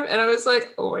time and I was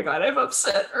like, oh my God, I've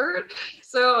upset Earn.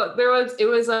 So it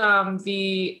was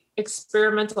the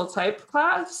experimental type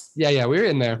class. Yeah, we were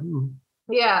in there.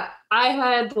 Yeah, I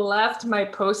had left my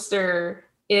poster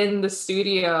in the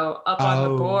studio up on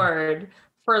the board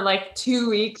for like 2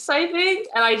 weeks, I think,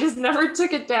 and I just never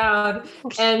took it down.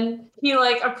 And he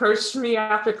like approached me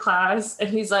after class and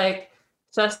he's like,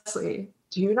 Cecily,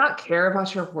 do you not care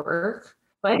about your work?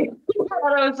 Like,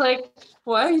 and I was like,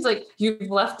 what? He's like, you've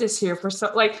left this here for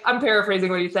so, like, I'm paraphrasing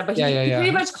what he said, but he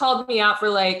pretty much called me out for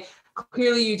like,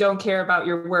 clearly you don't care about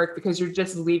your work because you're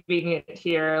just leaving it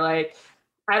here. Like,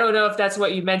 I don't know if that's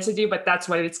what you meant to do, but that's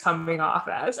what it's coming off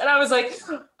as. And I was like,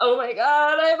 oh my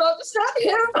God, I'm upset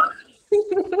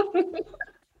him.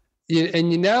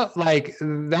 And like,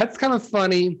 that's kind of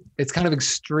funny. It's kind of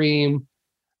extreme.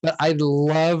 But I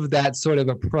love that sort of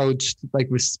approach, like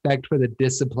respect for the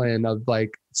discipline of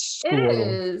like school. It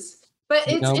is. But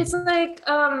it's like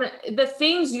the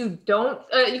things you don't,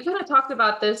 you kind of talked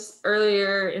about this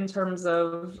earlier in terms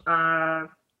of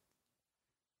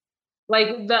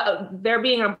like there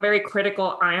being a very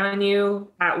critical eye on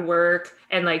you at work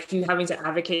and like you having to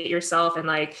advocate yourself. And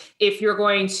like, if you're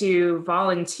going to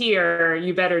volunteer,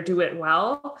 you better do it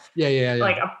well. Yeah.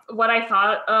 Like what I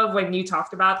thought of when you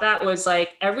talked about that was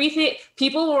like everything,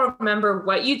 people will remember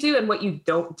what you do and what you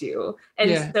don't do.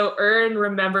 And so Earn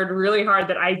remembered really hard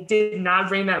that I did not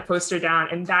bring that poster down.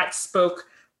 And that spoke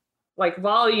like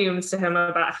volumes to him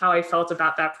about how I felt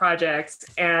about that project.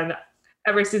 And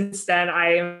ever since then,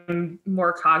 I am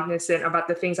more cognizant about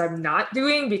the things I'm not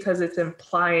doing because it's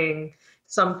implying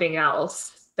something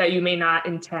else that you may not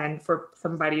intend for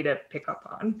somebody to pick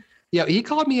up on. Yeah, he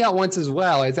called me out once as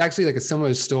well. It's actually like a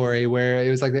similar story where it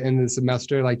was like the end of the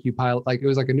semester, like you pilot, like it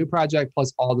was like a new project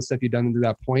plus all the stuff you've done to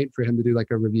that point for him to do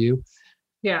like a review.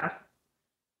 Yeah.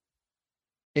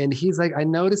 And he's like, I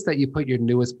noticed that you put your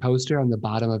newest poster on the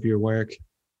bottom of your work.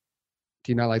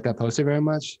 Do you not like that poster very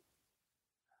much?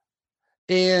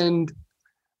 And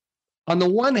on the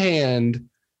one hand,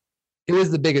 it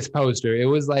was the biggest poster. It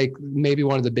was like maybe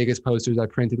one of the biggest posters I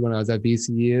printed when I was at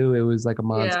VCU. It was like a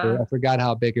monster. Yeah. I forgot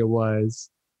how big it was.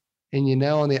 And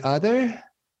on the other,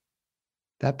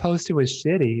 that poster was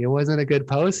shitty. It wasn't a good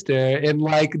poster. And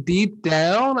like deep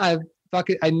down, I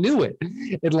knew it.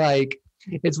 And like,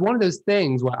 it's one of those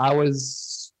things where I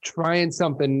was trying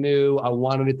something new. I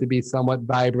wanted it to be somewhat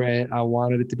vibrant. I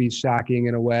wanted it to be shocking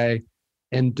in a way.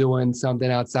 And doing something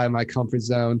outside my comfort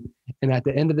zone. And at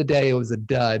the end of the day, it was a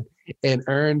dud. And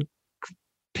Earn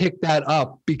picked that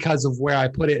up because of where I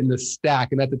put it in the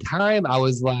stack. And at the time, I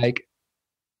was like,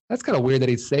 that's kind of weird that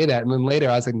he'd say that. And then later,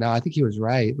 I was like, no, I think he was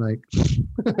right. Like,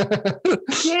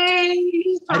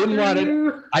 yay! I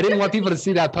didn't want people to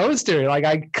see that poster. Like,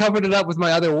 I covered it up with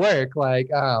my other work. Like,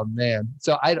 oh man.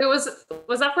 So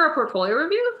was that for a portfolio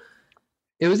review?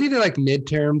 It was either like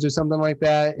midterms or something like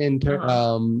that in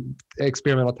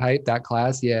experimental type, that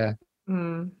class. Yeah.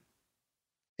 Mm.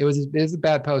 It was a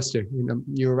bad poster. You know,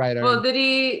 you were right. Well, did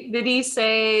he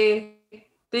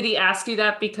ask you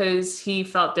that because he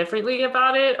felt differently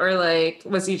about it, or like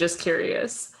was he just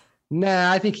curious?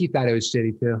 Nah, I think he thought it was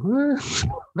shitty too.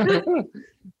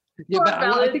 Yeah, More but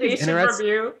I think it's validation from interesting.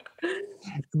 you.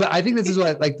 But I think this is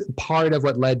what like part of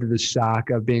what led to the shock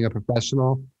of being a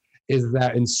professional is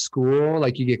that in school,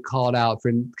 like you get called out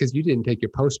for because you didn't take your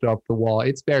poster off the wall.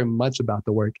 It's very much about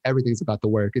the work. Everything's about the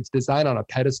work. It's designed on a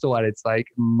pedestal at its like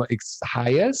its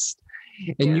highest.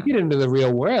 And you get into the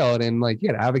real world and like you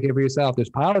gotta advocate for yourself. There's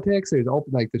politics, there's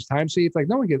open like there's timesheets. Like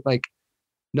no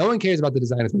one cares about the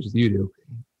design as much as you do.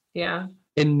 Yeah.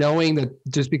 And knowing that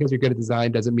just because you're good at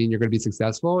design doesn't mean you're going to be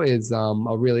successful is a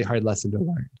really hard lesson to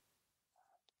learn.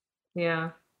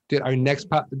 Yeah. Dude,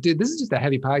 this is just a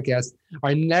heavy podcast.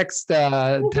 Our next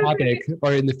topic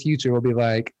or in the future will be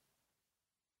like,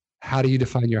 how do you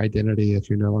define your identity if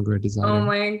you're no longer a designer? Oh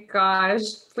my gosh,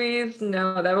 please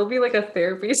no. That will be like a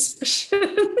therapy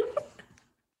session.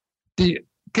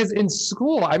 Because in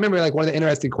school, I remember like one of the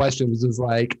interesting questions was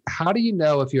like, how do you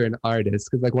know if you're an artist?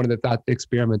 Because like one of the thought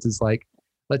experiments is like,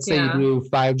 let's say you do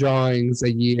 5 drawings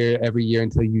a year, every year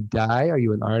until you die. Are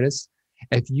you an artist?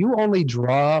 If you only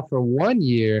draw for 1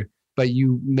 year, but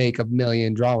you make 1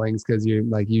 million drawings because you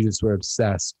just were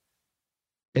obsessed,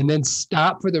 and then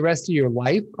stop for the rest of your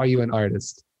life, are you an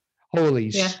artist?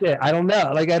 Holy shit. I don't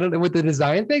know. Like, I don't know with the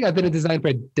design thing. I've been a designer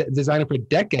for a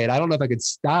decade. I don't know if I could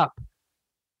stop.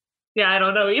 Yeah, I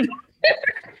don't know either.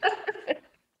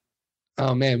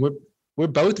 Oh man, we're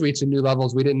both reaching new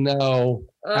levels we didn't know.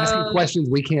 Asking questions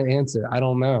we can't answer. I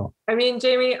don't know. I mean,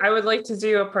 Jamie, I would like to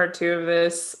do a part 2 of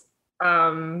this.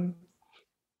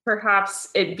 Perhaps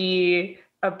it be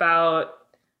about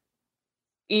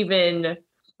even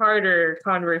harder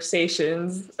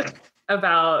conversations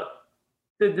about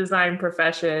the design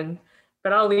profession,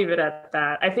 but I'll leave it at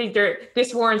that. I think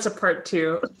this warrants a part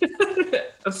 2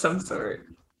 of some sort.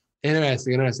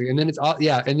 Interesting. And then it's all,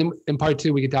 and then in part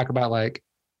 2, we can talk about like,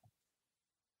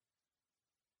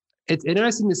 it's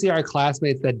interesting to see our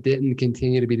classmates that didn't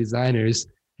continue to be designers.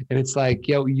 And it's like,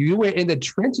 yo, you were in the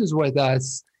trenches with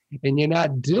us and you're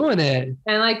not doing it.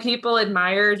 And like people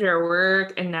admired your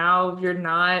work and now you're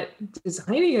not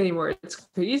designing anymore. It's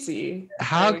crazy.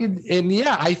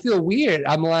 I feel weird.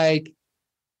 I'm like,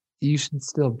 you should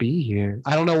still be here.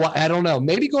 I don't know why. I don't know.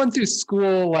 Maybe going through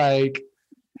school, like,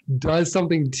 does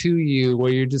something to you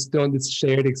where you're just doing this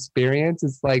shared experience.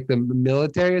 It's like the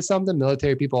military or something.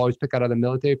 Military people always pick out other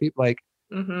military people. Like,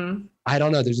 I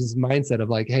don't know. There's this mindset of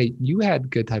like, hey, you had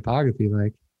good typography,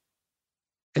 like,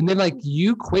 and then like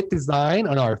you quit design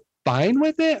and are fine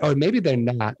with it, or maybe they're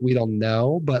not. We don't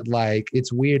know, but like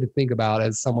it's weird to think about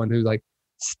as someone who like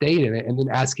stayed in it and then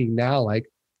asking now, like,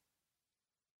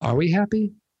 are we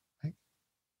happy? Like,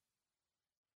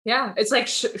 yeah, it's like,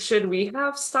 should we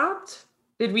have stopped?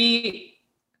 Maybe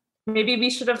we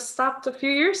should have stopped a few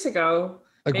years ago.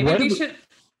 Like, maybe we should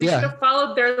have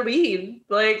followed their lead.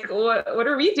 Like, what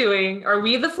are we doing? Are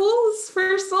we the fools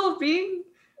for still being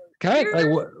kind of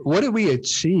like what did we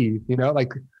achieve? You know,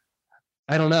 like,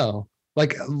 I don't know.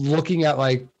 Like looking at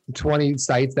like 20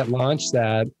 sites that launched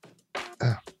that,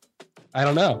 I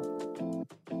don't know.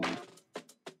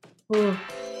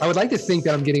 I would like to think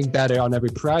that I'm getting better on every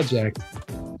project.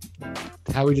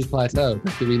 How we just plateaued.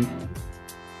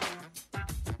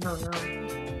 I don't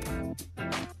know.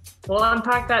 We'll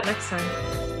unpack that next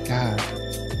time. God.